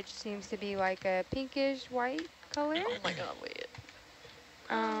 which seems to be like a pinkish white color. Oh my god, wait.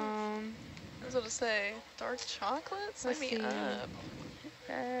 I was about to say, dark chocolate? Sign me up.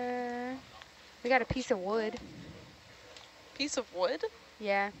 We got a piece of wood. Piece of wood?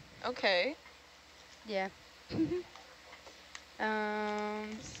 Yeah, Okay. yeah.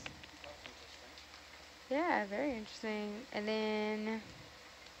 Yeah, very interesting. And then,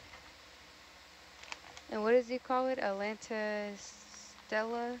 and what does he call it?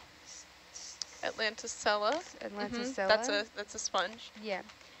 Altantisella? Atlanticella. Atlanticella. That's a sponge. Yeah,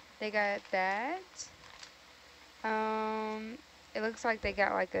 they got that. It looks like they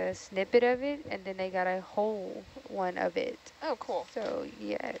got like a snippet of it, and then they got a whole one of it. Oh, cool. So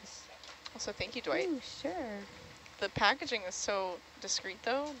yes. Also, thank you, Dwight. Ooh, sure. The packaging is so discreet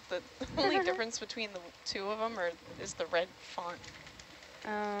though. The only difference between the two of them is the red font.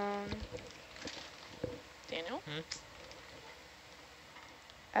 Daniel?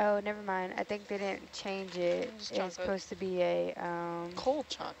 Oh, never mind. I think they didn't change it. Just It's chocolate. supposed to be a Cold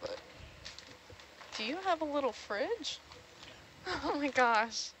chocolate. Do you have a little fridge? Oh my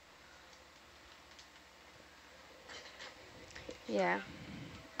gosh. yeah.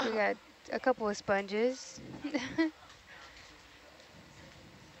 We got a couple of sponges.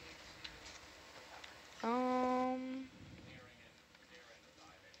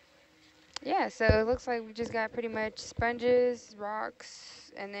 Yeah, so it looks like we just got pretty much sponges,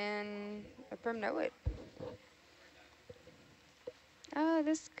 rocks, and then from Know It. Oh,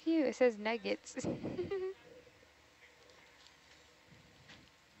 that's cute. It says nuggets.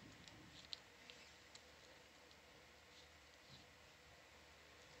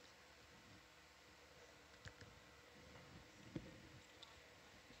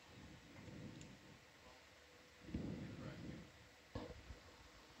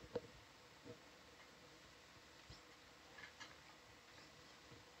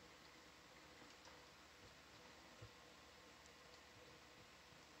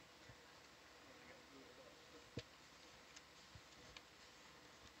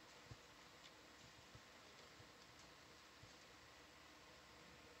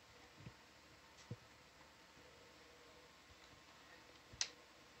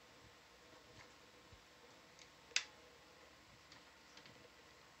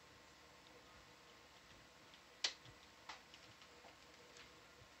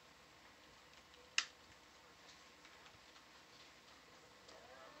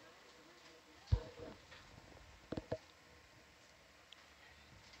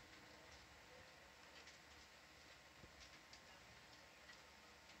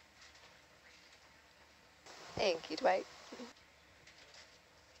 Thank you, Dwight.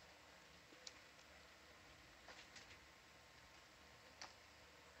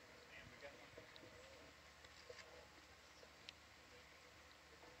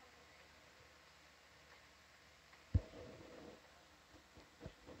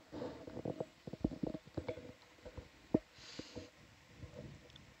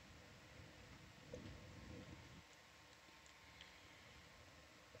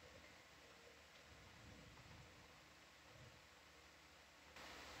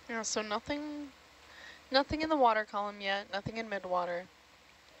 Yeah, so nothing in the water column yet, nothing in midwater,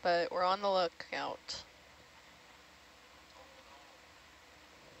 but we're on the lookout.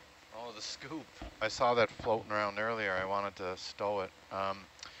 Oh, the scoop. I saw that floating around earlier. I wanted to stow it.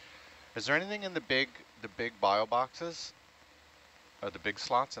 Is there anything in the big bio boxes? Or the big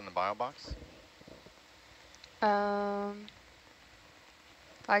slots in the bio box?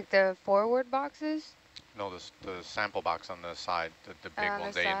 Like the forward boxes? No, the sample box on the side, the big On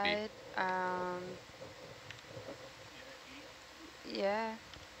ones, the A and B. side. Yeah.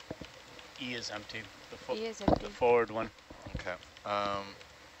 E is empty. E is empty. The forward one. Okay.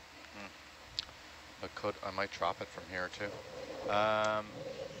 I might drop it from here too. Oh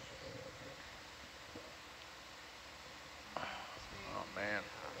man.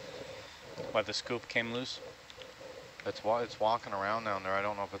 Why, the scoop came loose? It's walking around down there. I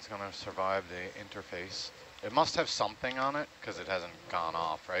don't know if it's going to survive the interface. It must have something on it because it hasn't gone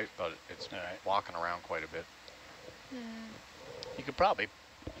off, right? But it's walking around quite a bit. You could probably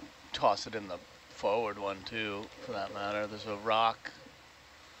toss it in the forward one too, for that matter. There's a rock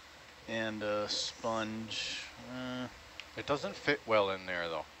and a sponge. It doesn't fit well in there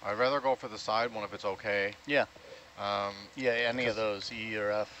though. I'd rather go for the side one if it's okay. Yeah. Yeah, any of those, E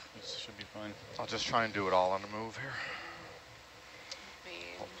or F, should be fine. I'll just try and do it all on the move here.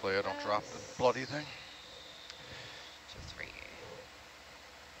 Hopefully I don't drop the bloody thing. Just for you.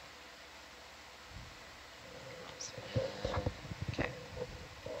 Okay.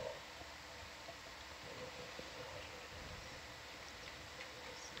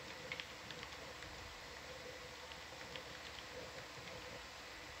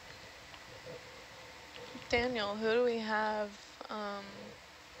 Daniel, who do we have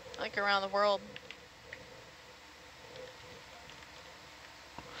like around the world?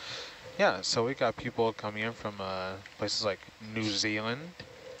 Yeah, so we got people coming in from places like New Zealand,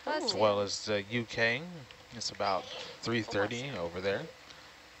 as well as the UK. It's about 3:30 over there,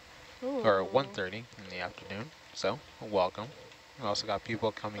 or 1:30 in the afternoon. So welcome. We also got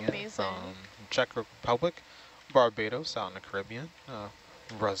people coming in from Czech Republic, Barbados out in the Caribbean,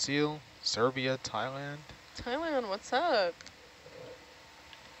 Brazil, Serbia, Thailand. Thailand, what's up?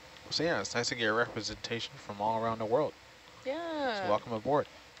 So yeah, it's nice to get a representation from all around the world. Yeah. So welcome aboard.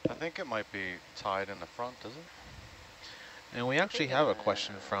 I think it might be tied in the front, is it? And we actually have a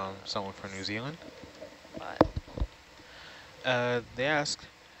question from someone from New Zealand. But They ask,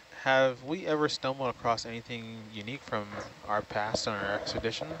 have we ever stumbled across anything unique from our past on our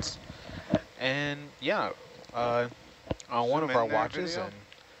expeditions? And yeah, on one Zoom of our in there, watches, video. and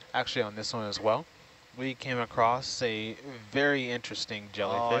actually on this one as well, we came across a very interesting Oh, I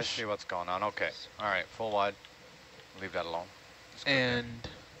jellyfish. see what's going on. Okay. All right, full wide. Leave that alone. It's good there. And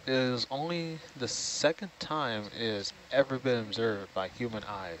it is only the second time it has ever been observed by human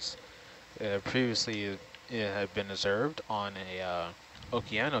eyes. Previously, it had been observed on a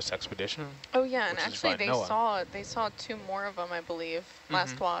Okeanos expedition. Oh yeah, and Which is actually by NOAA. they saw 2 more of them, I believe,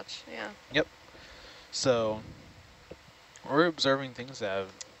 last watch. Yeah. Yep. So we're observing things that have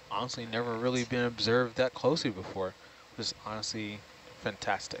honestly never really been observed that closely before, which is honestly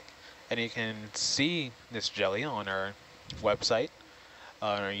fantastic. And you can see this jelly on our website,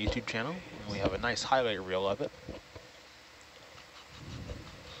 on our YouTube channel. And we have a nice highlight reel of it.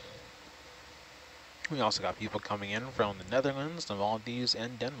 We also got people coming in from the Netherlands, the Maldives,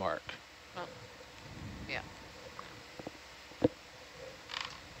 and Denmark. oh, yeah.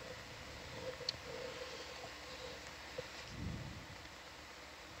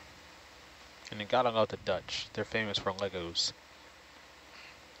 And you gotta love the Dutch. They're famous for Legos.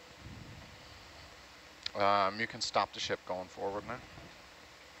 You can stop the ship going forward now.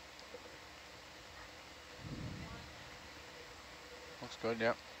 Looks good,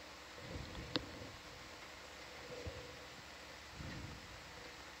 yep.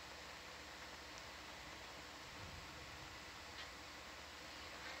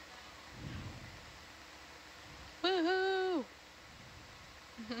 Woohoo!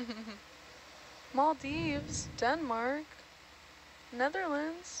 Maldives, Denmark,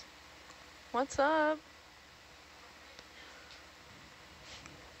 Netherlands. What's up?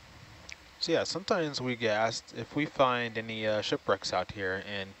 So yeah, sometimes we get asked if we find any shipwrecks out here,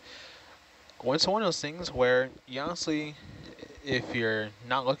 and it's one of those things where you honestly, if you're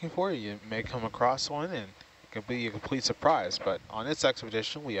not looking for it, you may come across one and it could be a complete surprise. But on this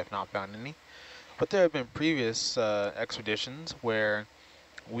expedition, we have not found any. But there have been previous expeditions where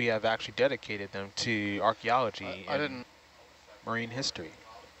we have actually dedicated them to archaeology I and didn't. marine history.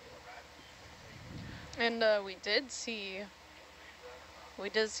 And we did see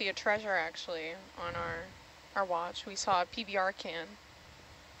a treasure actually on our watch. We saw a PBR can.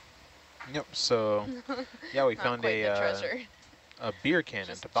 Yep. So yeah, we Not found quite the treasure. a beer can at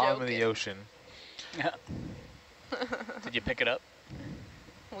Just the bottom of joking. the ocean. Yeah. Did you pick it up?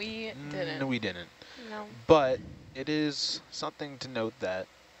 We didn't. No, we didn't. No. But it is something to note that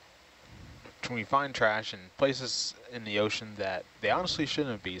when we find trash in places in the ocean that they honestly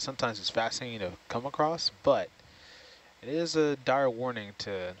shouldn't be, sometimes it's fascinating to come across, but it is a dire warning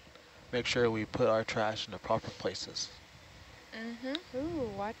to make sure we put our trash in the proper places. Mm-hmm. Ooh,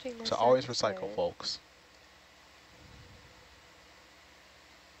 watching the So always sunset. recycle, folks.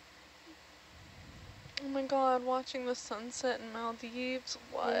 Oh my god, watching the sunset in Maldives.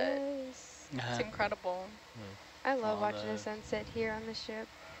 What? Yes. It's incredible. I love All watching the- the sunset here on the ship.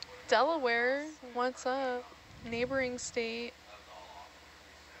 Delaware, what's up? Neighboring state.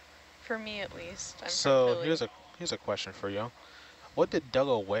 For me at least. I'm So from Philly. here's a question for you. What did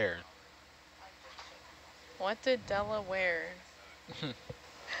Delaware? What did Delaware?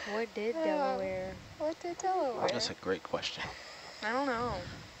 What did Delaware? What did Delaware? That's a great question. I don't know.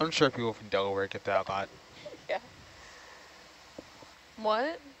 I'm sure people from Delaware get that a lot. Yeah.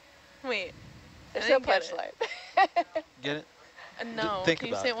 What? Wait. There's I no didn't get it. punchline. Get it? No. think Can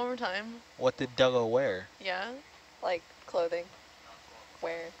you about say it. it one more time? What did Delaware? Yeah. Like clothing.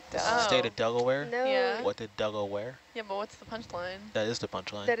 Where? This is Oh. the state of Delaware. No. Yeah. What did Delaware? Yeah, but what's the punchline? That is the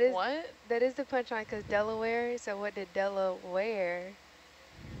punchline. That is What? that is the punchline because Delaware. So what did Delaware?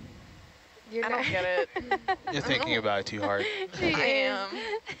 You're I not don't get it. You're thinking about it too hard. She I is. am.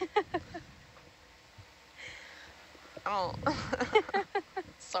 Oh.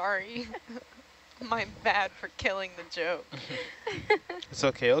 Sorry. My bad for killing the joke. It's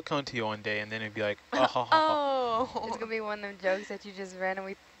okay. It'll come to you one day, and then it'd be like, oh, ha, ha, ha. Oh. It's gonna be one of them jokes that you just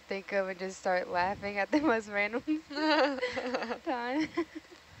randomly think of and just start laughing at the most random time.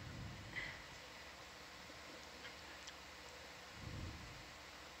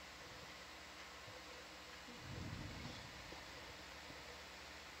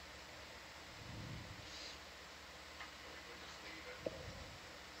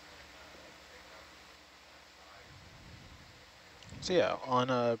 So yeah, on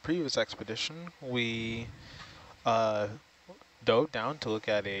a previous expedition, we dove down to look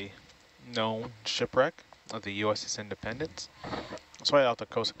at a known shipwreck of the USS Independence. It's right off the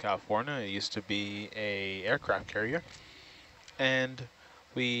coast of California. It used to be a aircraft carrier. And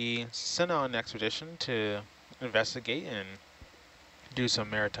we sent out an expedition to investigate and do some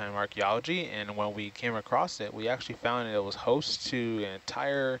maritime archaeology, and when we came across it, we actually found it was host to an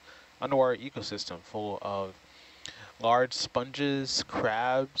entire underwater ecosystem full of large sponges,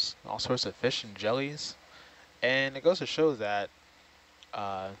 crabs, all sorts of fish and jellies. And it goes to show that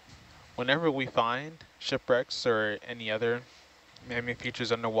whenever we find shipwrecks or any other man-made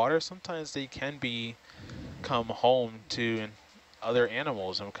features underwater, sometimes they can become home to other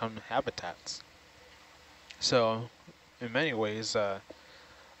animals and become habitats. So in many ways,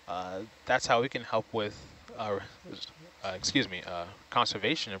 that's how we can help with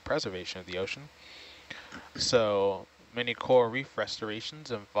conservation and preservation of the ocean. So many coral reef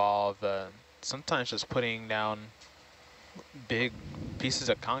restorations involve sometimes just putting down big pieces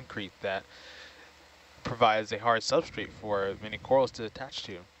of concrete that provides a hard substrate for many corals to attach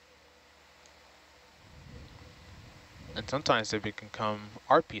to. And sometimes they become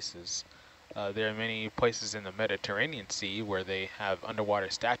art pieces. There are many places in the Mediterranean Sea where they have underwater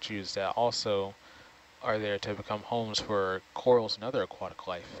statues that also are there to become homes for corals and other aquatic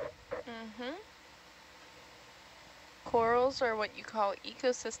life. Mm-hmm. Corals are what you call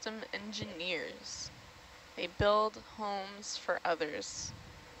ecosystem engineers. They build homes for others,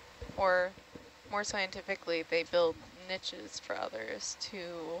 or more scientifically, they build niches for others to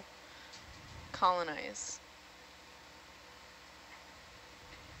colonize.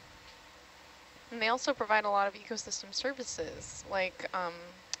 And they also provide a lot of ecosystem services, like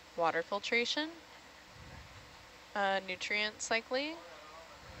water filtration, nutrient cycling,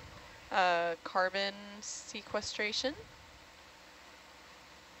 carbon sequestration.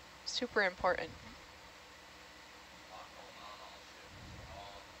 Super important.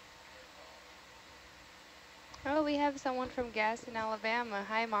 Oh, we have someone from Gaston, Alabama.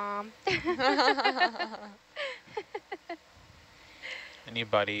 Hi, Mom.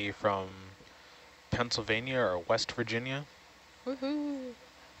 Anybody from Pennsylvania or West Virginia? Woohoo!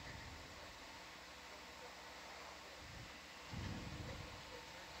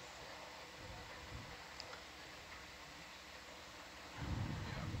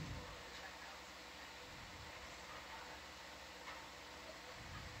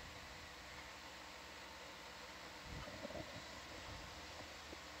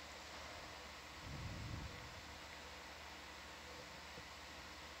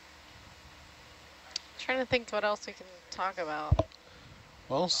 Trying to think what else we can talk about.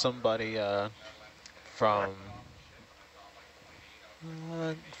 Well, somebody from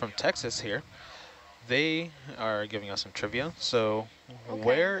Texas here, they are giving us some trivia. So, Okay.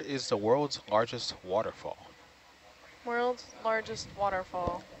 where is the world's largest waterfall? World's largest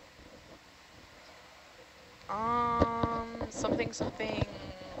waterfall. Something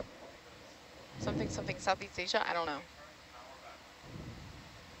Southeast Asia? I don't know.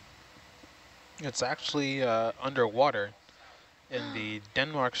 It's actually underwater in the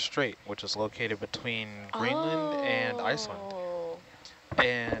Denmark Strait, which is located between Greenland and Iceland.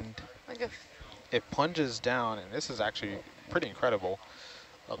 And Like a it plunges down, and this is actually pretty incredible,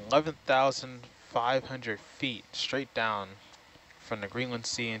 11,500 feet straight down from the Greenland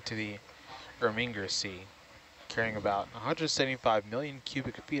Sea into the Erminger Sea, carrying about 175 million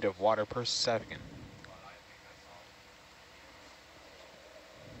cubic feet of water per second.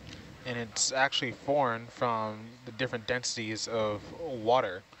 And it's actually formed from the different densities of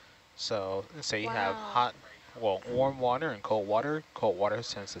water. So let's say you have warm water and cold water. Cold water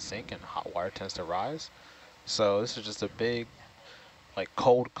tends to sink and hot water tends to rise. So this is just a big, like,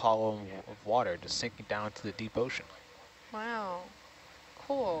 cold column of water just sinking down to the deep ocean. wow.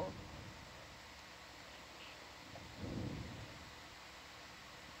 Cool.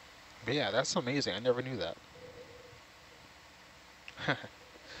 But yeah, that's amazing. I never knew that.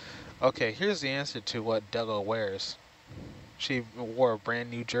 Okay, here's the answer to what Della wears. She wore a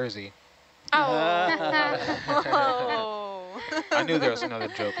brand new jersey. Oh. I knew there was another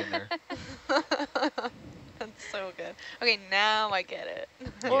joke in there. That's so good. Okay, now I get it.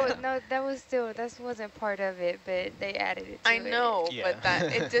 Well, no, that wasn't part of it, but they added it to I it. know, Yeah.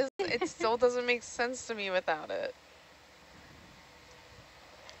 but it still doesn't make sense to me without it.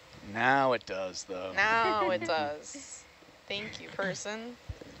 Now it does, though. Now it does. Thank you, person.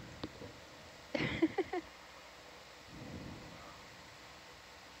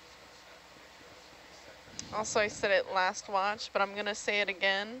 Also, I said it last watch, but I'm going to say it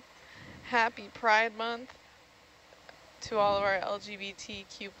again. Happy Pride Month to all of our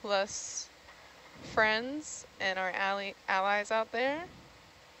LGBTQ plus friends and our allies out there.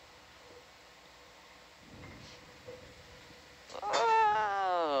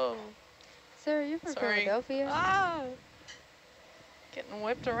 Oh! Sir, you're from Sorry. Philadelphia? Ah! Getting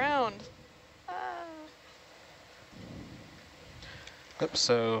whipped around. Yep,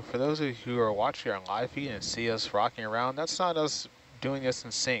 so for those of you who are watching on live feed and see us rocking around, that's not us doing this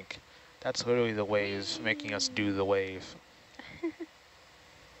in sync. That's literally the waves making us do the wave.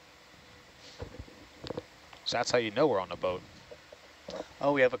 So that's how you know we're on a boat.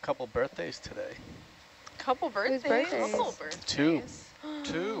 Oh, we have a couple birthdays today. Couple birthdays. birthdays? Couple birthdays. Two.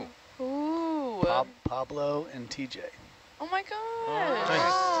 Two. Ooh. Pablo and TJ. Oh my gosh. Nice.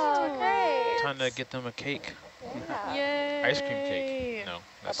 Oh, great. Time to get them a cake. Yeah. Yay. Ice cream cake. No,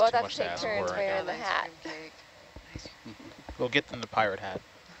 that's Both too have much to to take ask turns for right wearing now. the hat. We'll get them the pirate hat.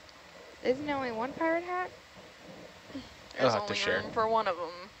 Isn't there only one pirate hat? There's have to only share. room for one of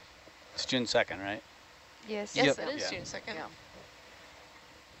them. It's June 2nd, right? Yes. Yes, Yep. it is Yeah. June 2nd. Yeah.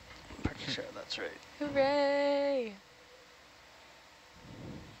 Pretty sure that's right. Hooray.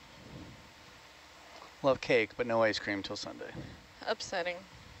 We'll have cake, but no ice cream till Sunday. Upsetting.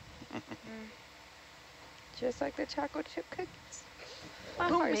 Just like the chocolate chip cookies. My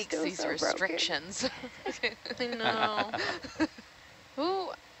Who heart's makes still these so broken. restrictions? I know. Who?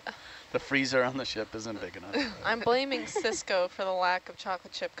 The freezer on the ship isn't big enough. I'm blaming Cisco for the lack of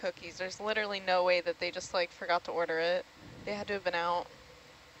chocolate chip cookies. There's literally no way that they just like forgot to order it. They had to have been out.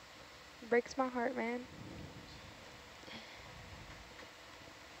 Breaks my heart, man.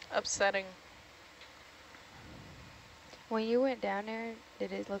 Upsetting. When you went down there,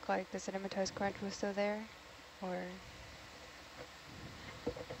 did it look like the Cinnamon Toast Crunch was still there? Or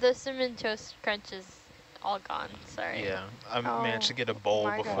The Cinnamon Toast Crunch is all gone. Sorry. Yeah, I Oh, managed to get a bowl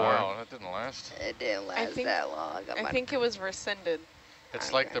my God. before. Wow, that didn't last. it didn't I last think- that long. I think it was rescinded. It's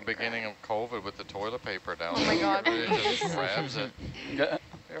I'm like the gonna beginning of COVID with the toilet paper down Oh my there. God. Everybody just grabs it. Yeah.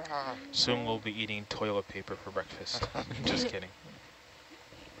 Yeah. Soon we'll be eating toilet paper for breakfast. Just kidding.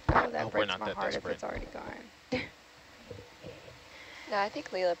 Oh, hope that we're breaks not my that heart desperate. if it's already gone. No, I think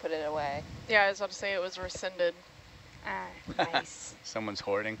Leela put it away. Yeah, I was about to say it was rescinded. Ah, nice. Someone's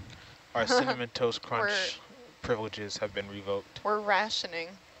hoarding. Our Cinnamon Toast We're- Crunch privileges have been revoked. We're rationing.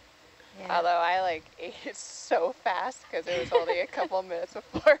 Yeah. Although I like ate it so fast because it was only a couple minutes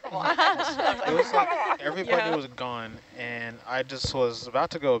before lunch. It was like everybody Yeah. was gone, and I just was about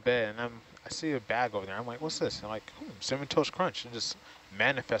to go to bed, and I see a bag over there. I'm like, what's this? I'm like, Cinnamon Toast Crunch. It just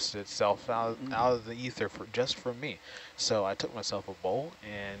manifested itself out of the ether just for me. So I took myself a bowl,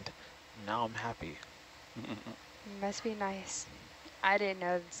 and now I'm happy. Must be nice. I didn't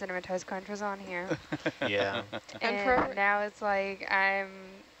know the Cinnamon Toast Crunch was on here. Yeah. And and for- now it's like I'm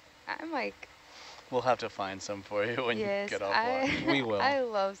like, We'll have to find some for you when yes, you get offline. We will. I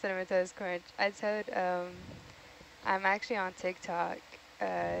love Cinnamon Toast Crunch. I told I'm actually on TikTok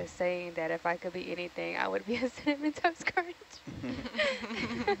saying that if I could be anything, I would be a Cinnamon Toast Crunch.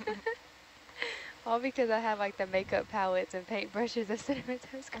 All because I have like the makeup palettes and paintbrushes of Cinnamon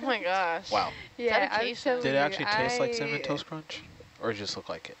Toast Oh Crunch. my gosh. Wow. Yeah, I'm Dedication. telling Did it you, actually taste like Cinnamon Toast Crunch? Or it just look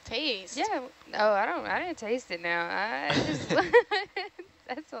like it? Taste. Yeah. Oh, I didn't taste it now. I just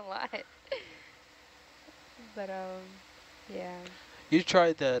that's a lot. But yeah. You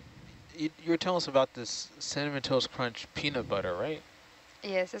tried that. You were telling us about this Cinnamon Toast Crunch peanut butter, right?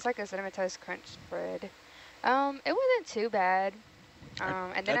 Yes, it's like a Cinnamon Toast Crunch spread. It wasn't too bad.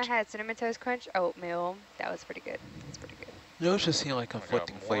 And then I had Cinnamon Toast Crunch oatmeal. That was pretty good. That's pretty good. Those just seem like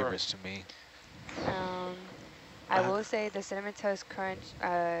conflicting more. flavors to me. I will say the Cinnamon Toast Crunch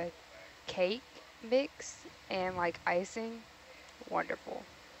cake mix and like icing, wonderful.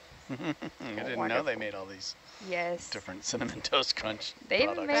 I didn't know Wonderful. they made all these Yes. different Cinnamon Toast Crunch They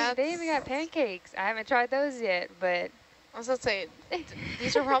even products. they even got pancakes. I haven't tried those yet, but I was gonna say,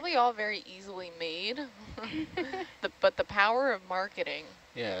 these are probably all very easily made. But the power of marketing.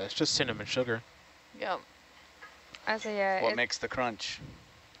 Yeah, it's just cinnamon sugar. Yeah. I say yeah. What makes the crunch?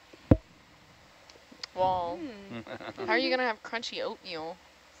 Well, how are you gonna have crunchy oatmeal?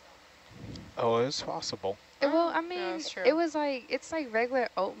 Oh, it's possible. Well, I Yeah, mean, that's true. it was like it's like regular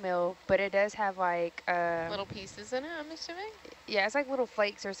oatmeal, but it does have like Little pieces in it, I'm assuming? yeah, it's like little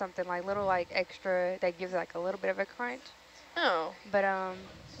flakes or something, like little like extra that gives like a little bit of a crunch. Oh, But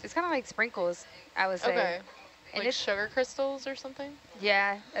it's kind of like sprinkles, I would say. okay. And Like it's sugar crystals or something?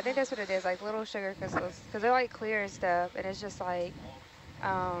 yeah, I think that's what it is, like little sugar crystals, because they're like clear and stuff, and it's just like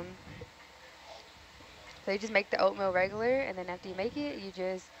so you just make the oatmeal regular, and then after you make it, you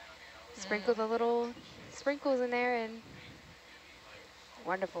just sprinkle the little sprinkles in there, and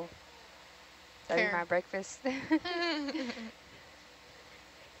wonderful. That'll be Fair. my breakfast.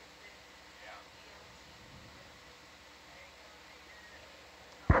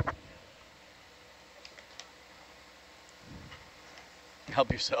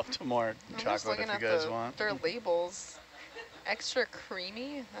 Help yourself to more I'm just chocolate looking if at you guys want. their labels. Extra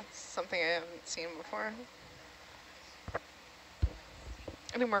creamy? That's something I haven't seen before.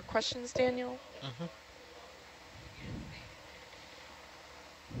 Any more questions, Daniel? Mm-hmm.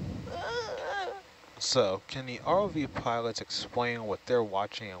 So, can the ROV pilots explain what they're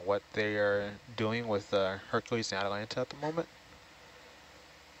watching and what they are doing with Hercules and Atalanta at the moment?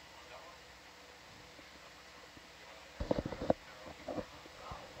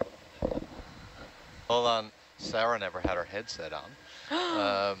 Hold on, Sarah never had her headset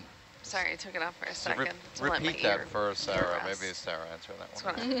on. Sorry, I took it off for a So second. to let my repeat that ear- for Sarah. ear Maybe rest. Sarah answer that What's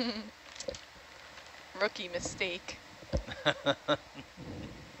one. going on? Rookie mistake.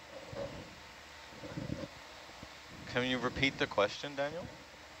 Can you repeat the question, Daniel?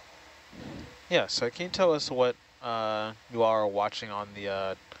 Yeah, so can you tell us what you are watching on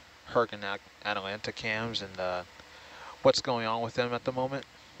the Herc and Atalanta cams and what's going on with them at the moment?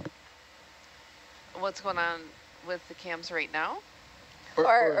 What's going on with the cams right now?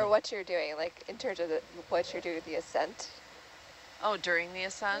 Or what you're doing, like in terms of what you're doing with the ascent. Oh, during the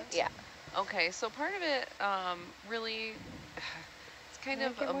ascent? Yeah. Okay, so part of it really, it's kind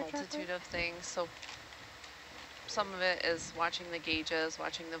of a multitude of things. So some of it is watching the gauges,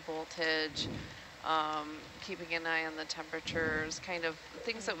 watching the voltage, keeping an eye on the temperatures, kind of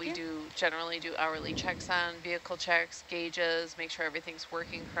things that we generally do hourly checks on, vehicle checks, gauges, make sure everything's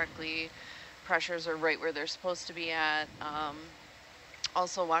working correctly, pressures are right where they're supposed to be at.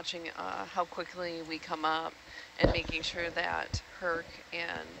 Also watching how quickly we come up and making sure that Herc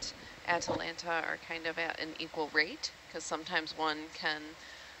and Atalanta are kind of at an equal rate, because sometimes one can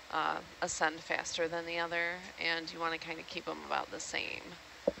ascend faster than the other, and you want to kind of keep them about the same.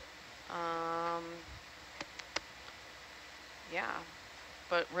 Yeah,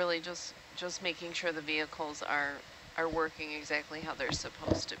 but really just making sure the vehicles are working exactly how they're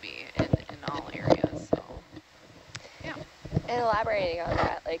supposed to be in all areas. So yeah. And elaborating on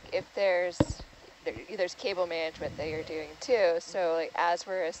that, like if there's cable management that you're doing too. So like as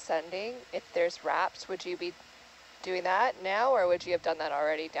we're ascending, if there's wraps, would you be doing that now, or would you have done that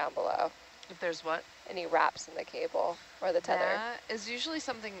already down below? If there's what? Any wraps in the cable or the tether? That is usually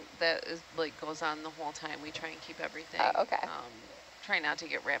something that is like goes on the whole time. We try and keep everything. Okay. Try not to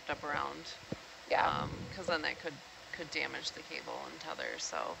get wrapped up around. Yeah. Because then that could damage the cable and tether.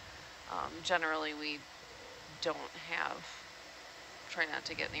 So generally we don't try not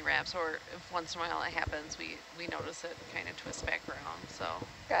to get any wraps, or if once in a while it happens, we notice it kind of twist back around. So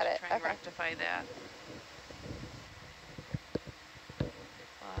got it. Try and rectify that. But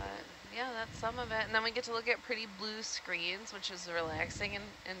yeah, that's some of it. And then we get to look at pretty blue screens, which is relaxing,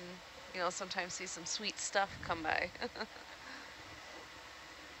 and you know, sometimes see some sweet stuff come by.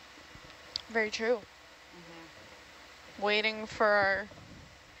 Very true. Waiting for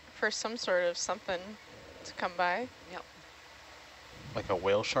some sort of something to come by. Yep. Like a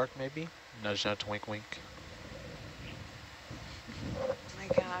whale shark, maybe? Nudge, nudge, wink, wink. Oh my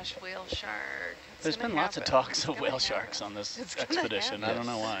gosh, whale shark. There's been lots of talks of whale sharks on this expedition. I don't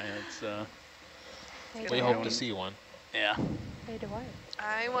know why. We hope to see one. Yeah. Hey, do what?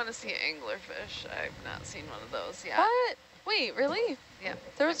 I want to see an anglerfish. I've not seen one of those yet. What? Wait, really? Yeah.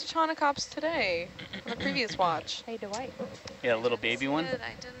 There was a Chaunacops today on the previous watch. Hey, Dwight. Yeah, a little baby one.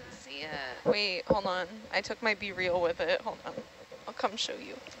 I didn't see it. Wait, hold on. I took my Be Real with it. Hold on. I'll come show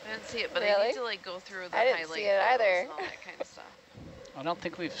you. I didn't see it, but I Really? need to like go through the I didn't highlight see it photos either. and all that kind of stuff. I don't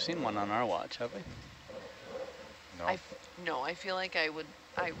think we've seen one on our watch, have we? No. No, I feel like I would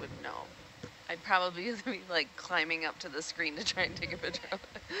know. I'd probably be like climbing up to the screen to try and take a picture of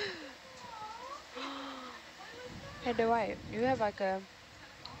it. Hey, Dwight, you have like a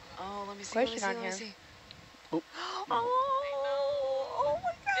Oh, let me see. question let on me here. see. Oh. Oh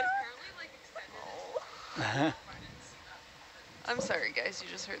my god. I'm sorry, guys. You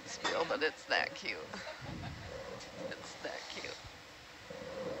just heard the squeal, but it's that cute. It's that cute.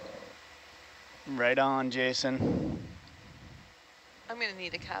 Right on, Jason. I'm gonna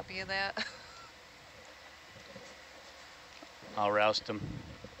need a copy of that. I'll roust him.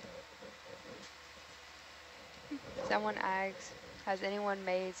 Someone asks, has anyone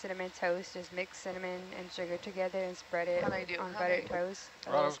made cinnamon toast? Just mix cinnamon and sugar together and spread it How'd I do? on How'd buttered I- toast. A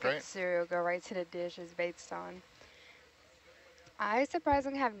Oh, that little was scoop great. of cereal go right to the dish as based on. I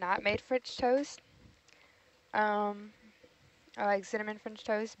surprisingly have not made French toast. I like cinnamon French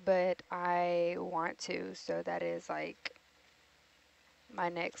toast, but I want to, so that is like my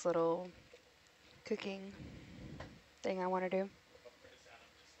next little cooking thing I want to do.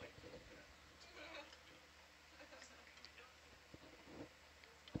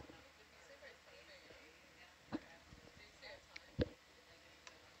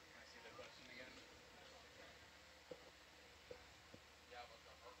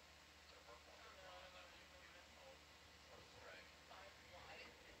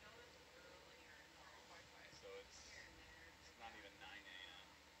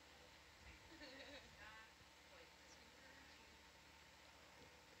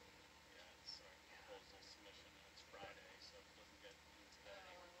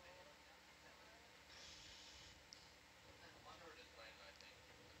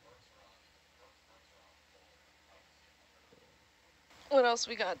 What else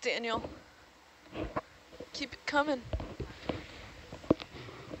we got, Daniel? Keep it coming.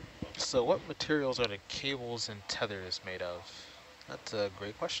 So what materials are the cables and tethers made of? That's a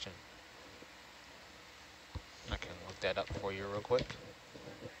great question. I can look that up for you real quick.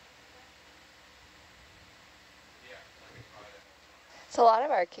 So a lot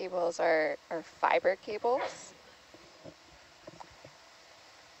of our cables are fiber cables.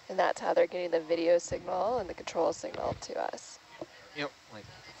 And that's how they're getting the video signal and the control signal to us. Yep, like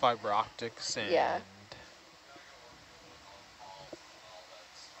fiber optics and Yeah.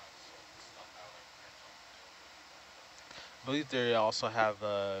 I believe they also have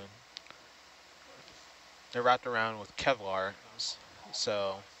they're wrapped around with Kevlar,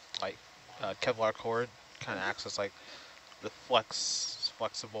 so like Kevlar cord kind of acts as like the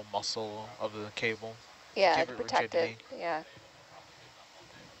flexible muscle of the cable. Yeah, Give to it protect it. rigidity. Yeah.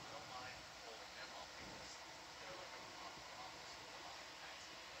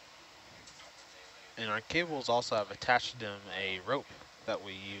 And our cables also have attached to them a rope that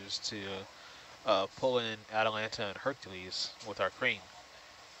we use to pull in Atalanta and Hercules with our crane.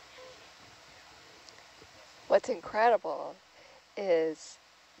 What's incredible is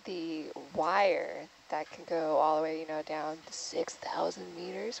the wire that can go all the way, you know, down to 6,000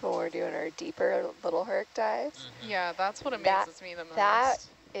 meters when we're doing our deeper little Herc dives. Yeah, that's what amazes me the most. That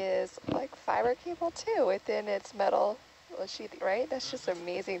is like fiber cable too within its metal sheath, right? That's just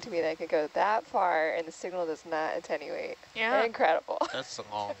amazing to me that it can go that far and the signal does not attenuate. Yeah. Incredible. That's a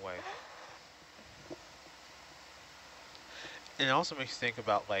long way. And it also makes you think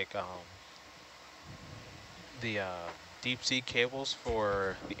about like the deep sea cables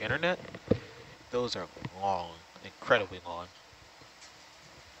for the internet. Those are long, incredibly long.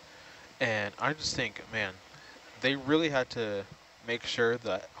 And I just think, man, they really had to make sure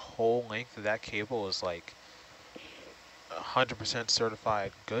the whole length of that cable is like 100%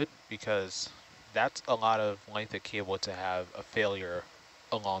 certified good, because that's a lot of length of cable to have a failure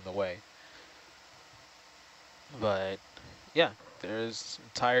along the way. But yeah, there's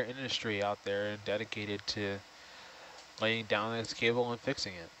entire industry out there dedicated to laying down this cable and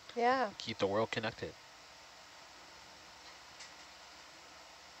fixing it. Yeah. Keep the world connected.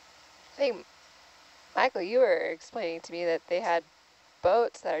 I think, Michael, you were explaining to me that they had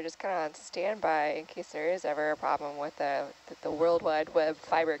boats that are just kind of on standby in case there is ever a problem with the World Wide Web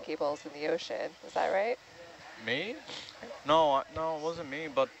fiber cables in the ocean. Is that right? Me? No, no, it wasn't me,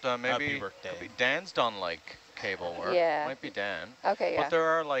 but maybe birthday. Dan's done like cable work. Yeah. Might be Dan. Okay, yeah. But there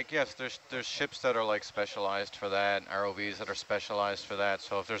are like, yes, there's ships that are like specialized for that, and ROVs that are specialized for that.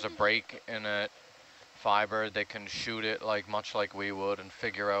 So if there's a break in a fiber, they can shoot it like much like we would and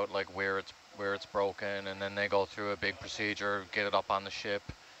figure out like where it's broken, and then they go through a big procedure, get it up on the ship,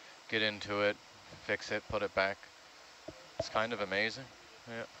 get into it, fix it, put it back. It's kind of amazing.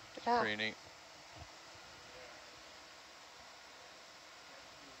 Yeah, it's Yeah. pretty neat.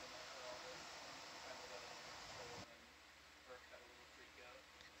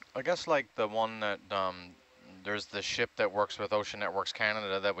 I guess like the one that there's the ship that works with Ocean Networks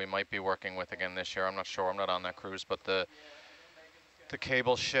Canada that we might be working with again this year. I'm not sure. I'm not on that cruise, but the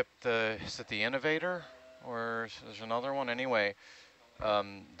cable ship, is it the Innovator, or there's another one anyway?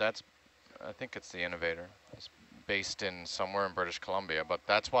 That's, I think it's the Innovator. It's based in somewhere in British Columbia, but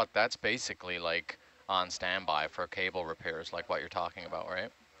that's basically like on standby for cable repairs, like what you're talking about,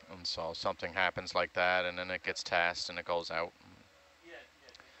 right? And so something happens like that, and then it gets tasked and it goes out.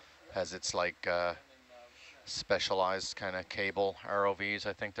 Has its like specialized kind of cable ROVs.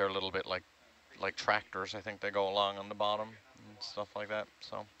 I think they're a little bit like tractors. I think they go along on the bottom and stuff like that.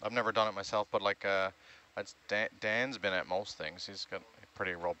 So I've never done it myself, but like Dan's been at most things. He's got a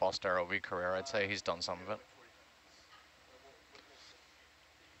pretty robust ROV career. I'd say he's done some of it.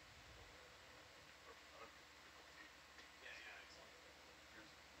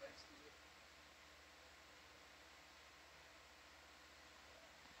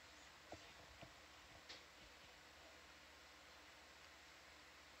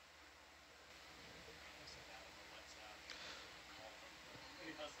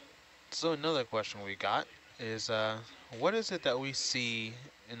 So another question we got is, what is it that we see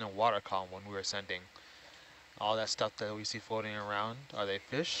in the water column when we're ascending? All that stuff that we see floating around, are they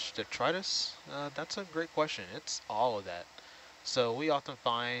fish, detritus? That's a great question. It's all of that. So we often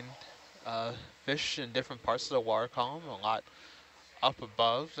find fish in different parts of the water column, a lot up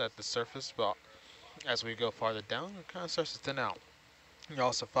above at the surface, but as we go farther down, it kind of starts to thin out. You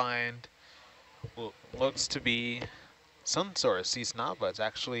also find what looks to be some sort of sea snot, but it's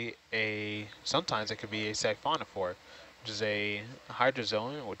actually sometimes it could be a siphonophore, which is a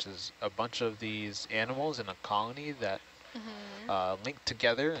hydrozoan, which is a bunch of these animals in a colony that link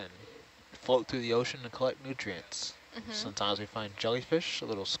together and float through the ocean to collect nutrients. Sometimes we find jellyfish,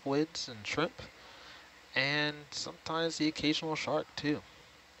 little squids and shrimp, and sometimes the occasional shark too.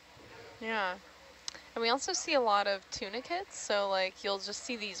 Yeah. And we also see a lot of tunicates, so like you'll just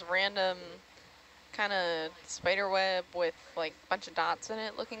see these random kind of spider web with like a bunch of dots in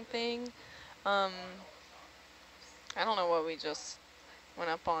it looking thing. I don't know what we just went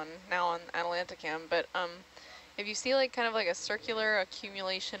up on now on Atlanticam, but if you see like kind of like a circular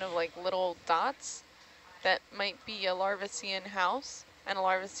accumulation of like little dots, that might be a larvacean house, and a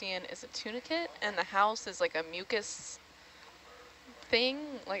larvacean is a tunicate, and the house is like a mucus thing,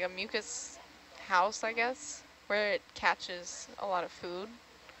 like a mucus house, I guess, where it catches a lot of food.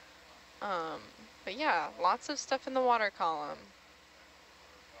 But yeah, lots of stuff in the water column.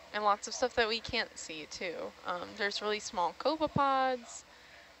 And lots of stuff that we can't see too. There's really small copepods,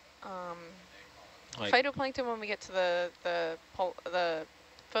 Like phytoplankton when we get to the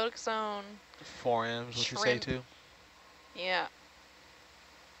photic zone. forams, what you say Shrimp. too? Yeah.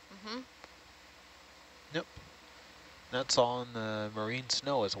 Yep. That's all in the marine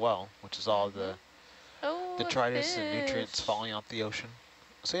snow as well, which is all the Oh, detritus and nutrients fish. falling out the ocean.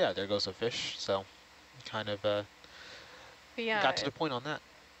 So yeah, there goes a fish. So kind of But yeah, got to the point on that.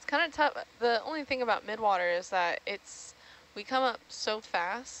 it's kind of tough. The only thing about midwater is that we come up so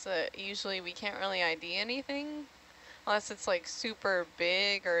fast that usually we can't really ID anything unless it's like super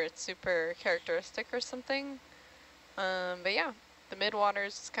big or it's super characteristic or something. But yeah, the midwater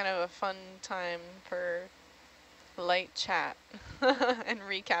is kind of a fun time for light chat and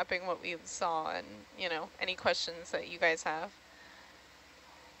recapping what we saw and, you know, any questions that you guys have.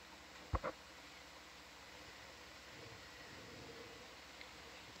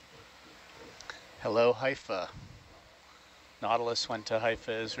 Hello, Haifa. Nautilus went to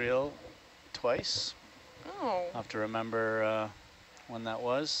Haifa, Israel twice. Oh, I'll have to remember when that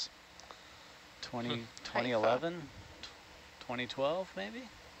was. 2011? 2012, maybe?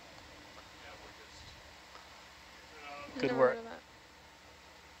 Good never work. heard of that.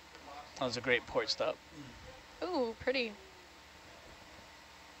 That was a great port stop. Ooh, pretty.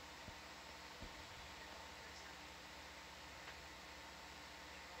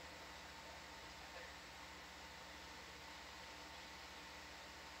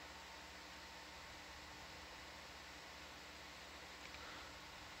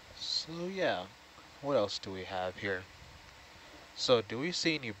 So yeah, what else do we have here? So do we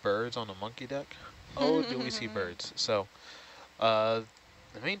see any birds on the monkey deck? Oh, do we see birds? So the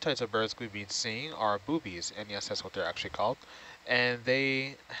main types of birds we've been seeing are boobies, and yes, that's what they're actually called. And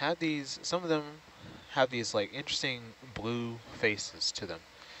they have these, some of them have these like interesting blue faces to them.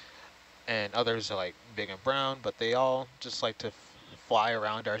 And others are like big and brown, but they all just like to fly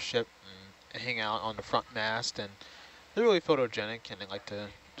around our ship and hang out on the front mast, and they're really photogenic and they like to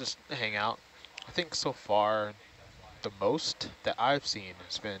just hang out. I think so far the most that I've seen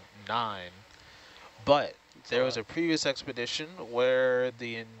has been 9, but there was a previous expedition where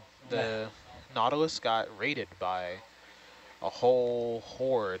the Nautilus got raided by a whole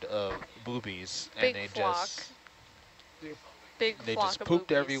horde of boobies, Big and they flock. just Flock of pooped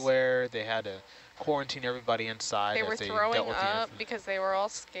boobies. everywhere. They had to quarantine everybody inside They as were they throwing dealt with up because they were all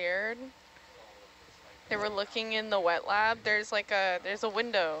scared. They were looking in the wet lab. There's a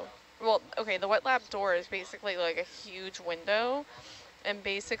window. Well, okay, the wet lab door is basically like a huge window. And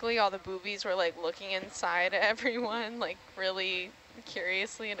basically all the boobies were like looking inside at everyone, like really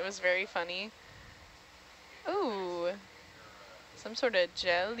curiously, and it was very funny. Ooh, some sort of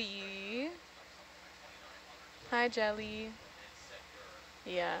jelly. Hi, jelly.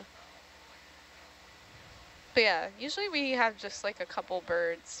 Yeah. But yeah, usually we have just like a couple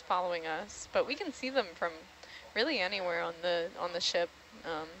birds following us, but we can see them from really anywhere on the ship,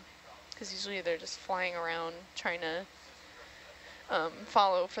 because usually they're just flying around trying to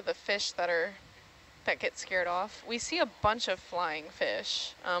follow for the fish that get scared off. We see a bunch of flying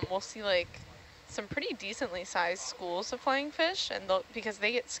fish. We'll see like some pretty decently sized schools of flying fish, and because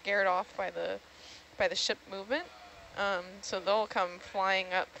they get scared off by the ship movement, so they'll come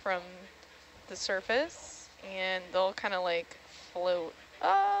flying up from the surface, and they'll kind of like float.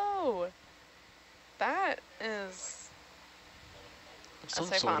 Oh, that is some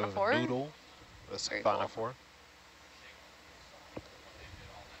a sort of siphonophore. noodle. A Very cool. siphonophore.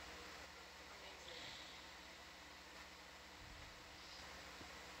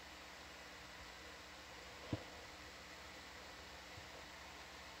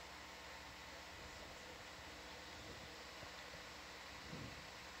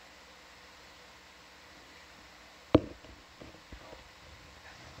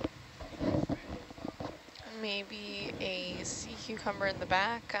 Maybe a sea cucumber in the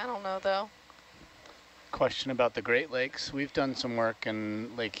back. I don't know though. Question about the Great Lakes. We've done some work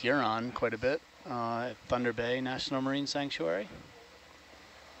in Lake Huron quite a bit at Thunder Bay National Marine Sanctuary.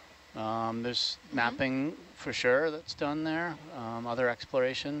 There's mapping for sure that's done there. Other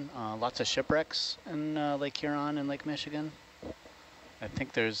exploration. Lots of shipwrecks in Lake Huron and Lake Michigan. I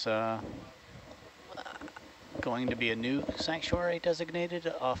think there's going to be a new sanctuary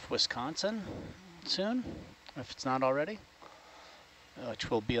designated off Wisconsin soon, if it's not already, which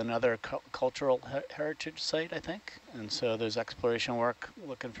will be another cultural heritage site, I think. And so there's exploration work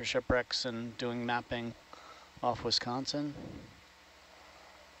looking for shipwrecks and doing mapping off Wisconsin.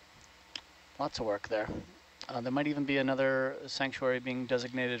 Lots of work there. There might even be another sanctuary being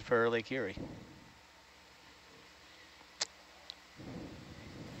designated for Lake Erie.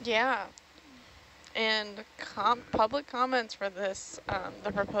 Yeah. And public comments for this,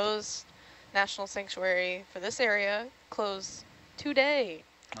 the proposed national sanctuary for this area close today.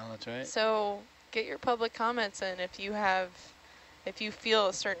 Oh, that's right. So get your public comments in if you feel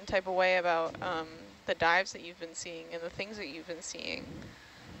a certain type of way about the dives that you've been seeing and the things that you've been seeing.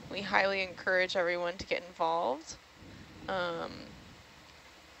 We highly encourage everyone to get involved. Or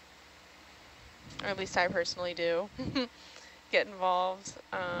at least I personally do. Get involved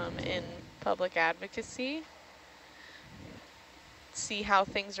in public advocacy. See how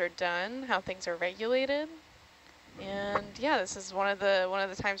things are done, how things are regulated. And yeah, this is one of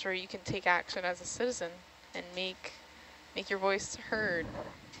the times where you can take action as a citizen and make your voice heard.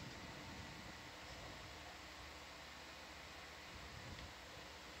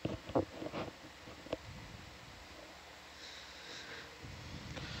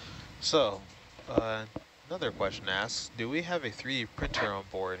 So, another question asks, do we have a 3D printer on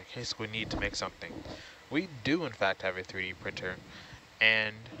board in case we need to make something? We do in fact have a 3D printer,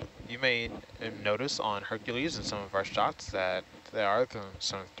 and you may notice on Hercules in some of our shots that there are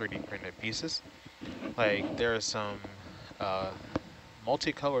some 3D printed pieces. Like there are some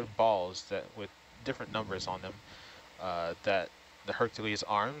multicolored balls that with different numbers on them that the Hercules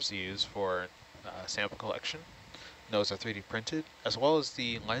arms use for sample collection. Those are 3D printed, as well as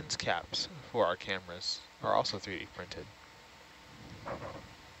the lens caps for our cameras are also 3D printed.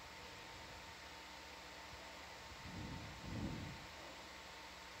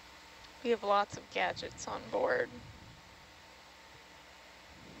 We have lots of gadgets on board.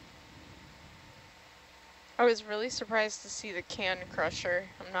 I was really surprised to see the can crusher,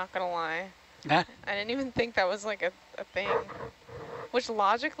 I'm not gonna lie. Ah. I didn't even think that was like a thing. Which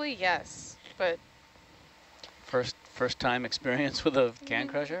logically, yes, but First time experience with a can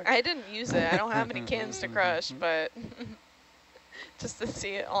crusher? I didn't use it. I don't have any cans to crush, but just to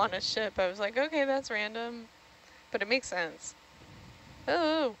see it on a ship, I was like, okay, that's random, but it makes sense.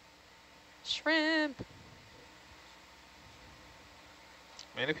 Oh, shrimp.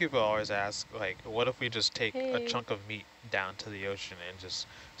 Many people always ask, like, what if we just take a chunk of meat down to the ocean and just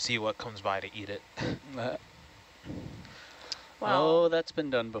see what comes by to eat it? Wow. Oh, that's been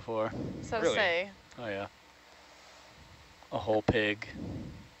done before. So Really? say. Oh, yeah. A whole pig.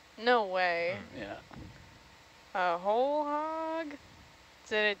 No way. Yeah. A whole hog?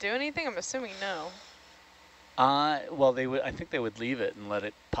 Did it do anything? I'm assuming no. Well, they would. I think they would leave it and let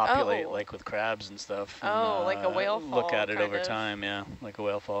it populate, Oh. like with crabs and stuff. Oh, and, like a whale fall Look at it kind over of. time, yeah, like a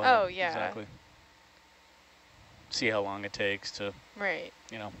whale fall. Oh, yeah. Exactly. See how long it takes to, Right.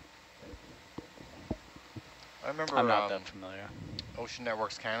 you know. I remember I'm not that familiar. Ocean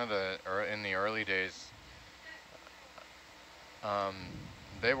Networks Canada, or in the early days,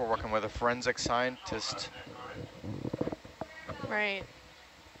 they were working with a forensic scientist. Right.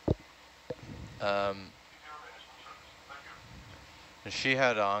 And she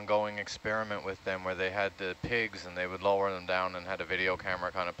had an ongoing experiment with them where they had the pigs and they would lower them down and had a video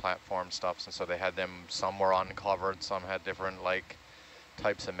camera kind of platform stuff. And so they had them, some were uncovered, some had different like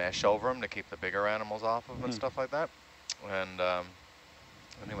types of mesh over them to keep the bigger animals off of them and stuff like that. And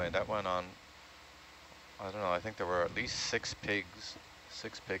anyway, that went on, I don't know, I think there were at least 6 pig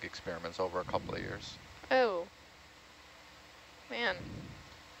experiments over a couple of years. Oh. Man.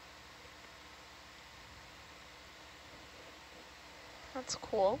 That's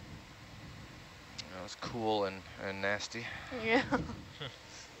cool. It was cool and nasty. Yeah.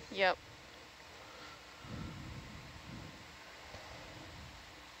 Yep.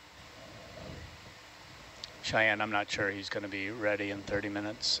 Cheyenne, I'm not sure he's going to be ready in 30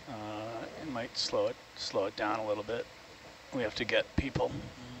 minutes. It might slow it down a little bit. We have to get people.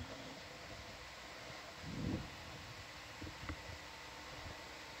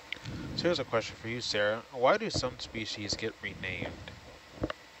 So here's a question for you, Sarah. Why do some species get renamed?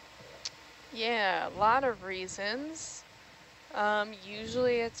 Yeah, a lot of reasons.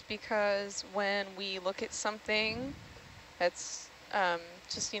 Usually it's because when we look at something that's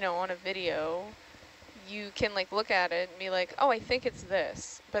just, on a video, you can like look at it and be like, oh, I think it's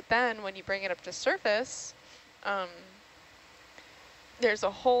this. But then when you bring it up to surface, there's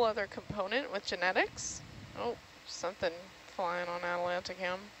a whole other component with genetics. Oh, something flying on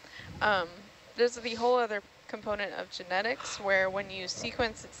Atlanticam. There's the whole other component of genetics where when you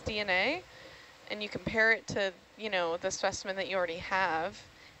sequence its DNA and you compare it to, the specimen that you already have,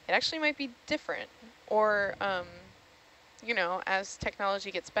 it actually might be different. Or, as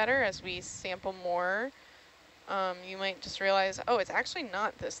technology gets better, as we sample more, you might just realize, oh, it's actually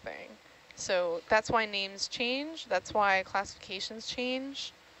not this thing. So that's why names change. That's why classifications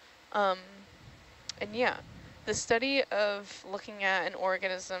change. And yeah, the study of looking at an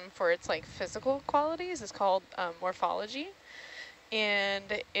organism for its like physical qualities is called morphology.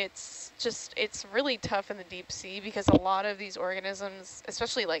 And it's really tough in the deep sea because a lot of these organisms,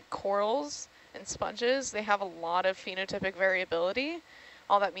 especially like corals and sponges, they have a lot of phenotypic variability.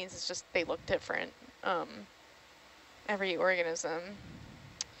 All that means is just they look different, every organism.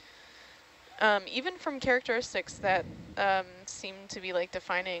 Even from characteristics that seem to be like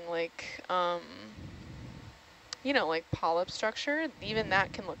defining like, like polyp structure, even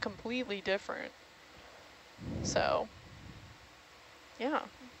that can look completely different. So, yeah.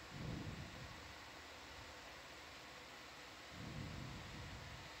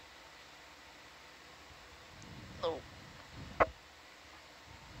 Oh.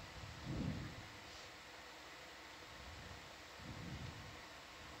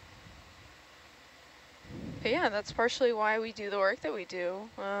 But yeah, that's partially why we do the work that we do.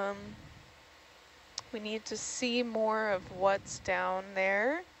 We need to see more of what's down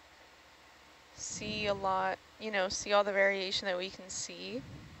there. See a lot, see all the variation that we can see.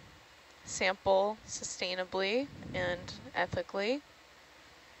 Sample sustainably and ethically.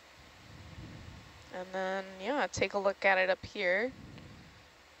 And then, yeah, take a look at it up here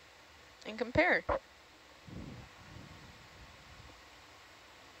and compare.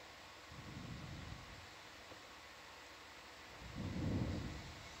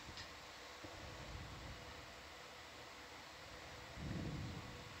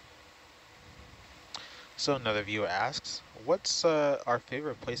 So another viewer asks, what's our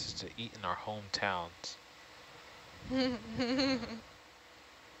favorite places to eat in our hometowns?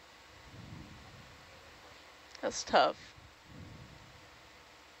 That's tough.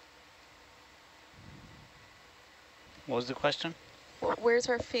 What was the question? Well, where's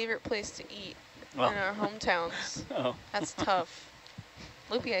our favorite place to eat in our hometowns? Oh. That's tough.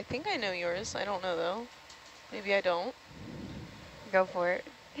 Loopy, I think I know yours. I don't know, though. Maybe I don't. Go for it.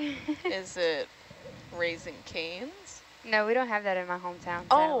 Is it Raising Cane's? No, we don't have that in my hometown,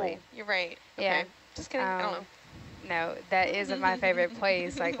 Oh, sadly. you're right. Okay. Yeah. Just kidding. I don't know. No, that isn't my favorite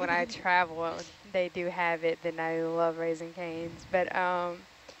place. Like when I travel, they do have it. Then I love Raising Cane's, but I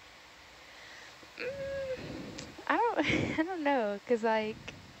don't, I don't know, cause like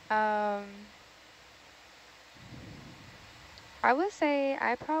I would say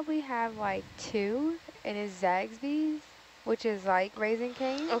I probably have like 2, and it's Zaxby's, which is like Raising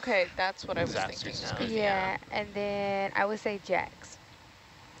Cane's. Okay, that's what I was Zaxby's thinking is of. good. Yeah, and then I would say Jack's,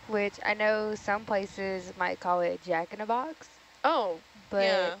 which I know some places might call it Jack in a Box. Oh, But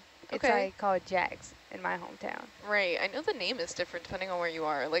yeah. it's Okay. like called Jack's in my hometown. Right. I know the name is different depending on where you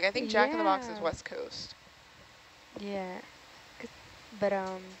are. Like, I think Jack in the Box is Yeah. West Coast. Yeah. But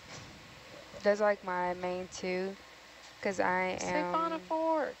those are like my main 2, because I am.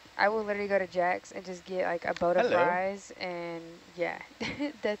 I will literally go to Jack's and just get like a boat of fries, and yeah,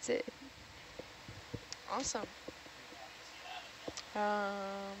 that's it. Awesome.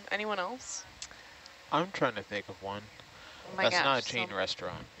 Anyone else? I'm trying to think of one. Oh my That's gosh, not a chain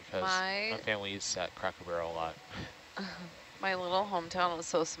restaurant because my my family eats at Cracker Barrel a lot. My little hometown was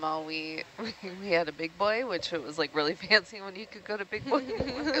so small. We had a Big Boy, which it was like really fancy when you could go to Big Boy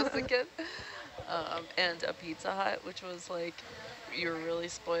when I was a kid, and a Pizza Hut, which was like you were really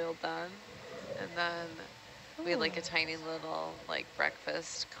spoiled then. And then we had like a tiny little like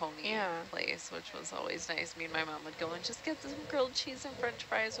breakfast coney place, which was always nice. Me and my mom would go and just get some grilled cheese and French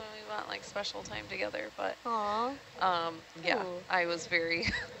fries when we want like special time together. But yeah, I was very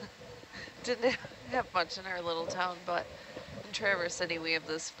didn't have much in our little town, but in Traverse City we have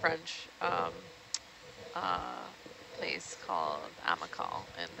this French place called Amical,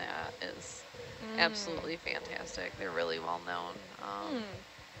 and that is absolutely fantastic. They're really well known.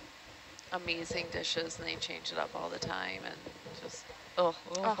 Amazing dishes, and they change it up all the time, and just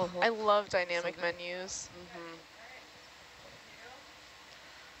I love dynamic menus.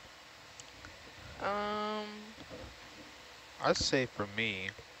 I'd say for me,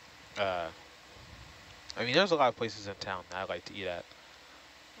 I mean, there's a lot of places in town that I like to eat at.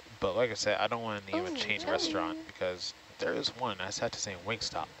 But like I said, I don't want to name a Ooh, chain restaurant jelly. because there is one. I just had to say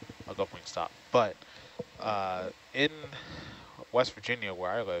Wingstop. I'll go Wingstop. But in West Virginia,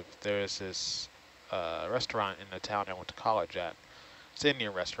 where I live, there is this restaurant in the town I went to college at. It's an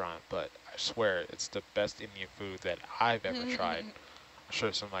Indian restaurant, but I swear it's the best Indian food that I've ever tried. I'm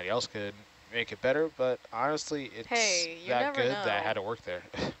sure somebody else could make it better, but honestly, it's Hey, you that never good that I know. had to work there.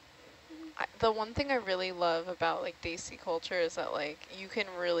 The one thing I really love about like Desi culture is that like you can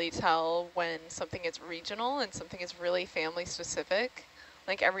really tell when something is regional and something is really family specific.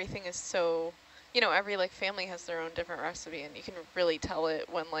 Like everything is so, you know, every like family has their own different recipe and you can really tell it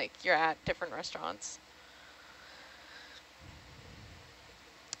when like you're at different restaurants.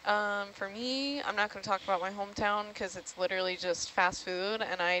 For me, I'm not going to talk about my hometown because it's literally just fast food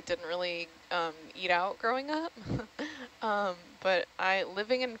and I didn't really eat out growing up. But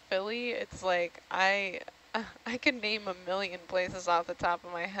living in Philly, it's like I can name a million places off the top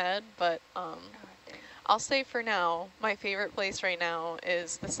of my head, but I'll say for now, my favorite place right now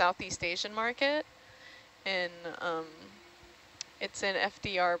is the Southeast Asian Market it's in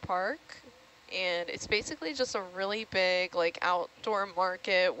FDR Park. And it's basically just a really big like outdoor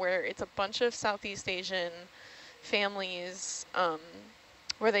market where it's a bunch of Southeast Asian families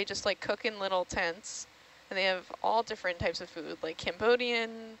where they just like cook in little tents and they have all different types of food like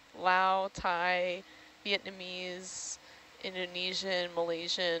Cambodian, Lao, Thai, Vietnamese, Indonesian,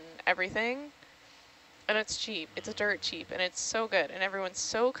 Malaysian, everything. And it's cheap. It's dirt cheap and it's so good and everyone's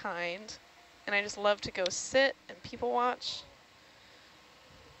so kind. And I just love to go sit and people watch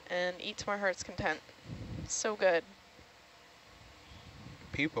and eat to my heart's content. So good.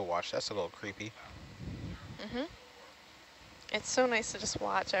 People watch, that's a little creepy. It's so nice to just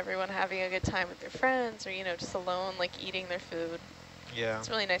watch everyone having a good time with their friends or, you know, just alone, like eating their food. Yeah. It's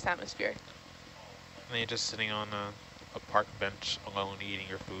a really nice atmosphere. And you're just sitting on a park bench alone eating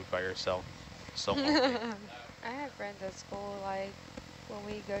your food by yourself. So lonely. I have friends at school, like, when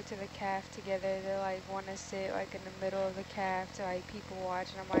we go to the calf together, they like want to sit like in the middle of the calf to like people watch,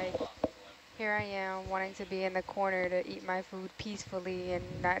 and I'm like, here I am wanting to be in the corner to eat my food peacefully and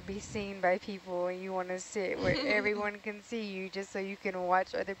not be seen by people, and you want to sit where everyone can see you just so you can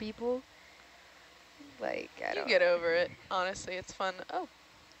watch other people. Like, I You don't get over it. Honestly, it's fun. Oh,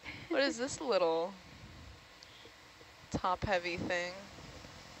 what is this little top-heavy thing?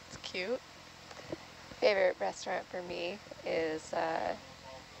 It's cute. Favorite restaurant for me is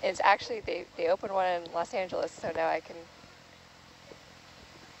actually they opened one in Los Angeles, so now I can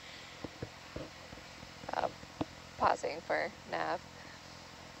pausing for nav.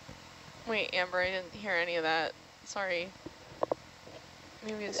 Wait, Amber, I didn't hear any of that. Sorry.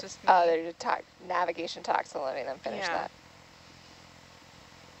 Maybe it's just me. Oh, they're navigation talks, so letting them finish that.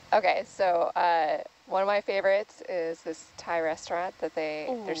 Okay, so one of my favorites is this Thai restaurant that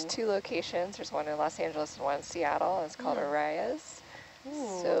there's two locations. There's one in Los Angeles and one in Seattle, and it's called Araya's.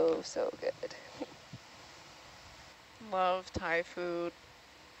 So good. Love Thai food.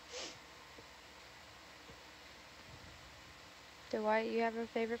 Dwight, you have a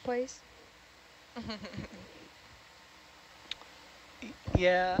favorite place?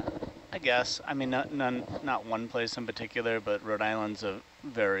 Yeah, I guess. I mean, not one place in particular, but Rhode Island's a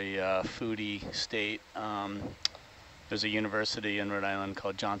very foodie state. There's a university in Rhode Island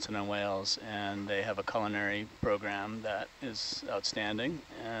called Johnson & Wales, and they have a culinary program that is outstanding,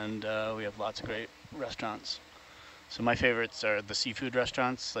 and we have lots of great restaurants. So my favorites are the seafood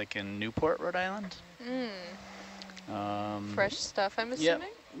restaurants, like in Newport, Rhode Island. Fresh stuff, I'm assuming?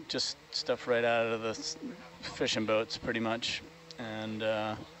 Yep, just stuff right out of the fishing boats, pretty much. And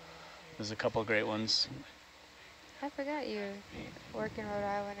there's a couple great ones. I forgot you work in Rhode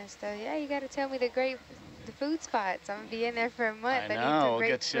Island and stuff. Yeah, you got to tell me the food spots. I'm going to be in there for a month. I know, need some we'll great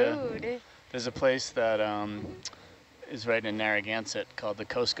get food. you. There's a place that is right in Narragansett called the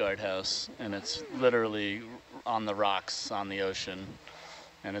Coast Guard House, and it's literally on the rocks on the ocean.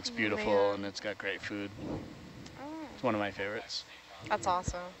 And it's beautiful, and it's got great food. It's one of my favorites. That's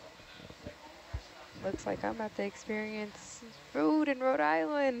awesome. Looks like I'm about to experience food in Rhode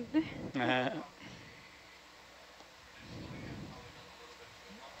Island.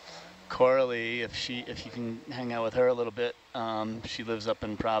 Coralie, if you can hang out with her a little bit, she lives up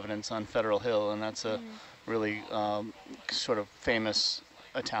in Providence on Federal Hill, and that's a really sort of famous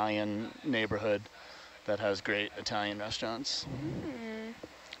Italian neighborhood that has great Italian restaurants.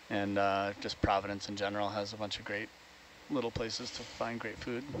 And just Providence in general has a bunch of great little places to find great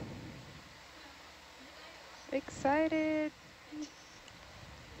food. Excited.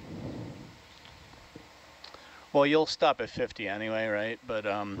 Well, you'll stop at 50 anyway, right? But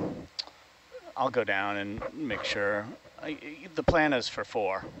I'll go down and make sure. The plan is for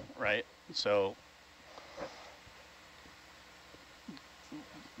 4, right? So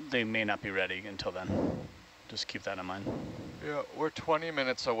they may not be ready until then. Just keep that in mind. Yeah, we're 20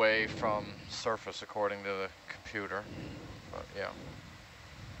 minutes away from surface according to the computer, but yeah.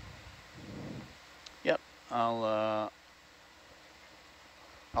 Yep, I'll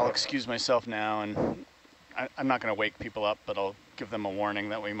excuse myself now, and I'm not going to wake people up, but I'll give them a warning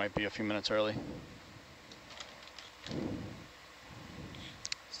that we might be a few minutes early.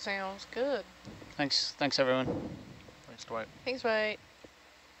 Sounds good. Thanks everyone. Thanks, Dwight. Thanks, Dwight.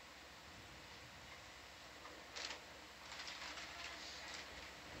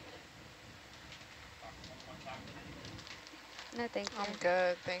 No, thank you. I'm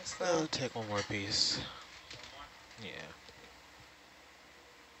good. Thanks, though. I'll take one more piece. Yeah.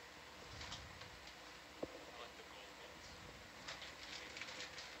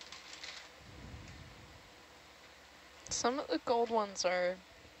 Some of the gold ones are,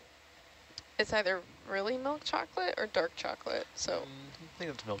 it's either really milk chocolate or dark chocolate, so. I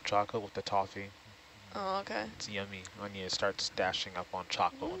think it's milk chocolate with the toffee. Oh, okay. It's yummy. I need to start stashing up on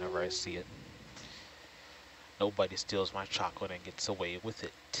chocolate whenever I see it. Nobody steals my chocolate and gets away with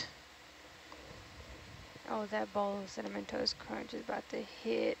it. Oh, that bowl of Cinnamon Toast Crunch is about to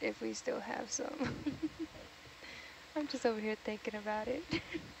hit if we still have some. I'm just over here thinking about it.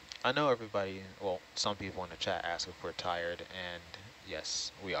 I know everybody, well, some people in the chat ask if we're tired, and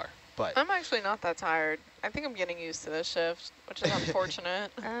yes, we are. But I'm actually not that tired. I think I'm getting used to this shift, which is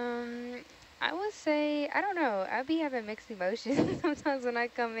unfortunate. I would say, I don't know, I'll be having mixed emotions sometimes when I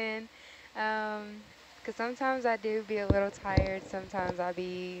come in. Because sometimes I do be a little tired, sometimes I'll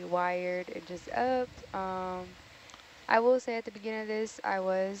be wired and just up. I will say at the beginning of this, I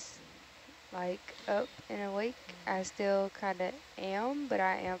was like up and awake. I still kind of am, but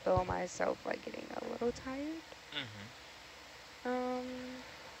I am feeling myself like getting a little tired.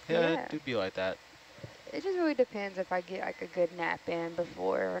 yeah, it do be like that. It just really depends if I get like a good nap in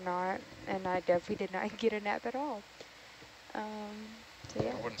before or not, and I definitely did not get a nap at all. So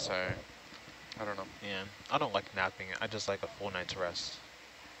yeah. I wouldn't say, I don't know. Yeah, I don't like napping. I just like a full night's rest.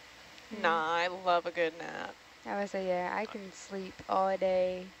 Nah, I love a good nap. I would say, yeah, I can sleep all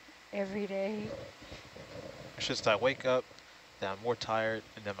day, every day. It's just I wake up, then I'm more tired,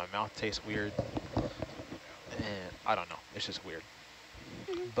 and then my mouth tastes weird. And I don't know, it's just weird.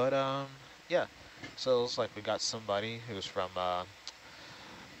 But yeah, so it's like we got somebody who's from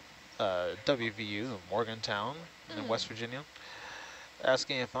WVU in Morgantown in West Virginia,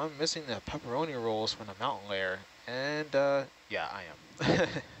 asking if I'm missing the pepperoni rolls from the mountain lair, and yeah, I am.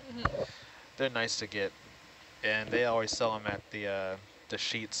 They're nice to get, and they always sell them at the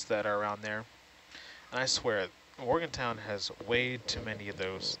sheets that are around there. And I swear, Morgantown has way too many of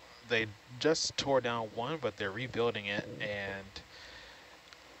those. They just tore down one, but they're rebuilding it, and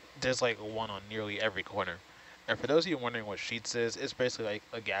there's like one on nearly every corner. And for those of you wondering what Sheetz is, it's basically like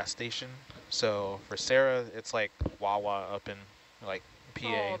a gas station. So for Sarah, it's like Wawa up in like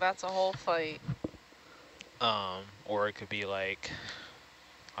PA. Oh, that's a whole fight. Or it could be like,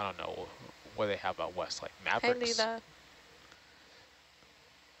 I don't know, what they have out west, like Mavericks.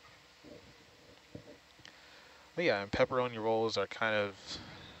 But yeah, and pepperoni rolls are kind of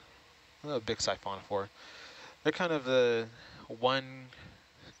a big siphonophore. They're kind of the one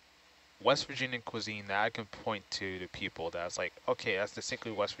West Virginian cuisine that I can point to people that's like, okay, that's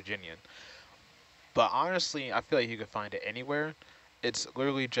distinctly West Virginian. But honestly, I feel like you could find it anywhere. It's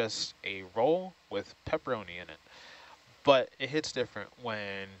literally just a roll with pepperoni in it. But it hits different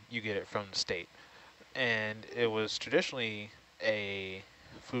when you get it from the state. And it was traditionally a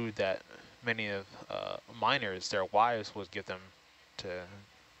food that many of miners, their wives would give them to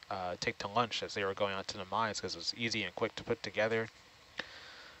take to lunch as they were going out to the mines because it was easy and quick to put together.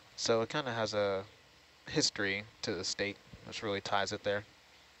 So it kind of has a history to the state, which really ties it there.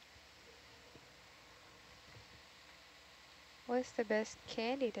 What's the best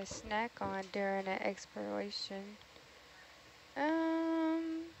candy to snack on during an exploration?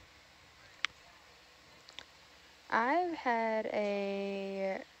 I've had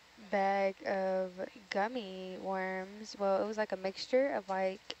a bag of gummy worms. Well, it was like a mixture of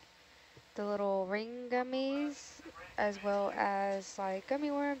like the little ring gummies as well as like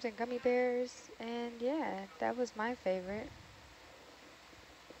gummy worms and gummy bears. And yeah, that was my favorite.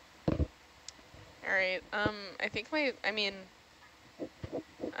 All right, I think I'm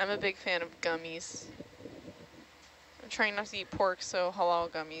a big fan of gummies. I'm trying not to eat pork, so halal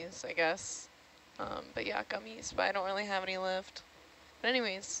gummies, I guess. But yeah, gummies, but I don't really have any left. But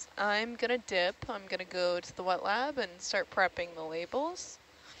anyways, I'm gonna dip. I'm gonna go to the wet lab and start prepping the labels.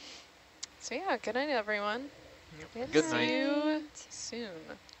 So yeah, good night, everyone. Good See night. you soon.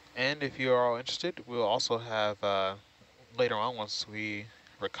 And if you are all interested, we'll also have, later on, once we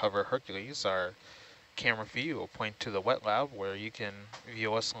recover Hercules, our camera view will point to the wet lab where you can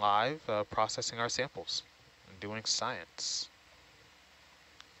view us live processing our samples and doing science.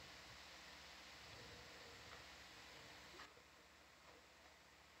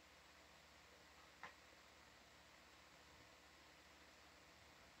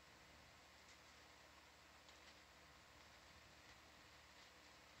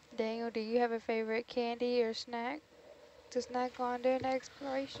 Daniel, do you have a favorite candy or snack to snack on during the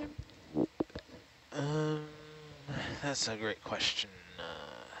exploration? Um, that's a great question.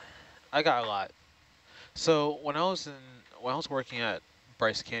 I got a lot. So when I was working at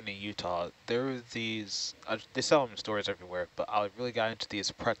Bryce Canyon, Utah, there were these. They sell them in stores everywhere, but I really got into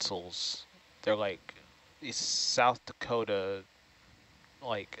these pretzels. They're like these South Dakota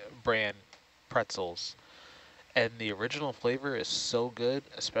like brand pretzels, and the original flavor is so good,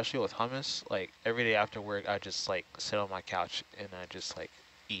 especially with hummus. Like every day after work, I just like sit on my couch and I just like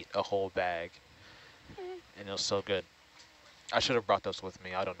eat a whole bag, and it was so good. I should have brought those with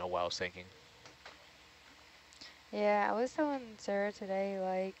me. I don't know what I was thinking. Yeah, I was telling Sarah today,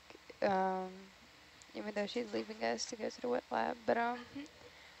 like, even though she's leaving us to go to the wet lab, but I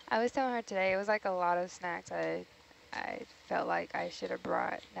was telling her today it was like a lot of snacks I felt like I should have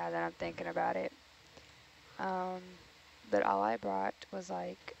brought now that I'm thinking about it. But all I brought was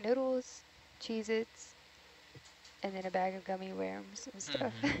like noodles, Cheez-Its, and then a bag of gummy worms and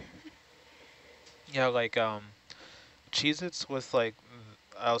stuff. Yeah, like Cheez-Its with like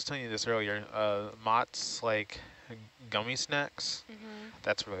I was telling you this earlier. Mott's like gummy snacks.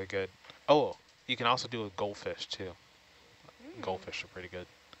 That's really good. Oh, you can also do with goldfish too. Goldfish are pretty good.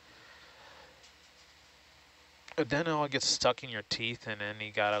 But then it all gets stuck in your teeth, and then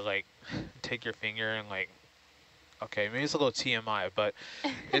you gotta like take your finger and like. Okay, maybe it's a little TMI, but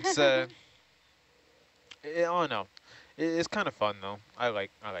it's I don't know. It's kind of fun though. I like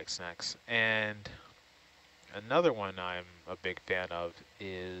snacks. And another one I'm a big fan of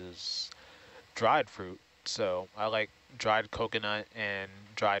is dried fruit. So I like dried coconut and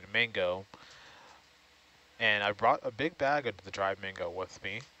dried mango. And I brought a big bag of the dried mango with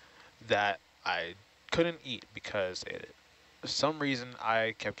me that I couldn't eat because for some reason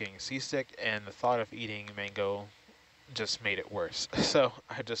I kept getting seasick, and the thought of eating mango just made it worse. So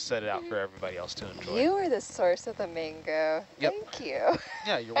I just set it out for everybody else to enjoy. You were the source of the mango. Yep. Thank you.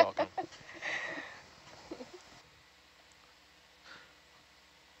 Yeah, you're welcome.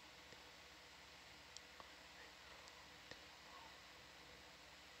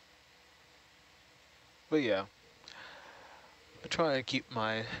 But yeah, I try to keep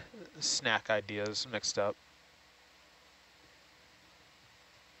my snack ideas mixed up.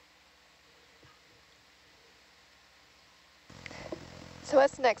 So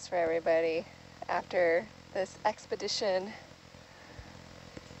what's next for everybody after this expedition?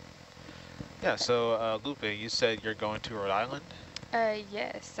 Yeah, so Lupe, you said you're going to Rhode Island?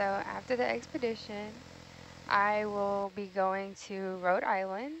 Yes, so after the expedition, I will be going to Rhode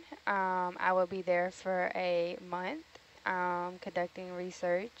Island. I will be there for a month, conducting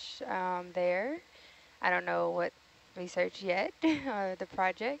research there. I don't know what research yet, or the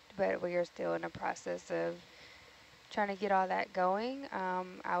project, but we are still in the process of trying to get all that going.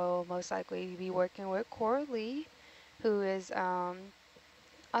 I will most likely be working with Coralie, who is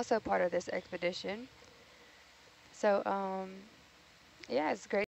also part of this expedition. So, yeah, it's great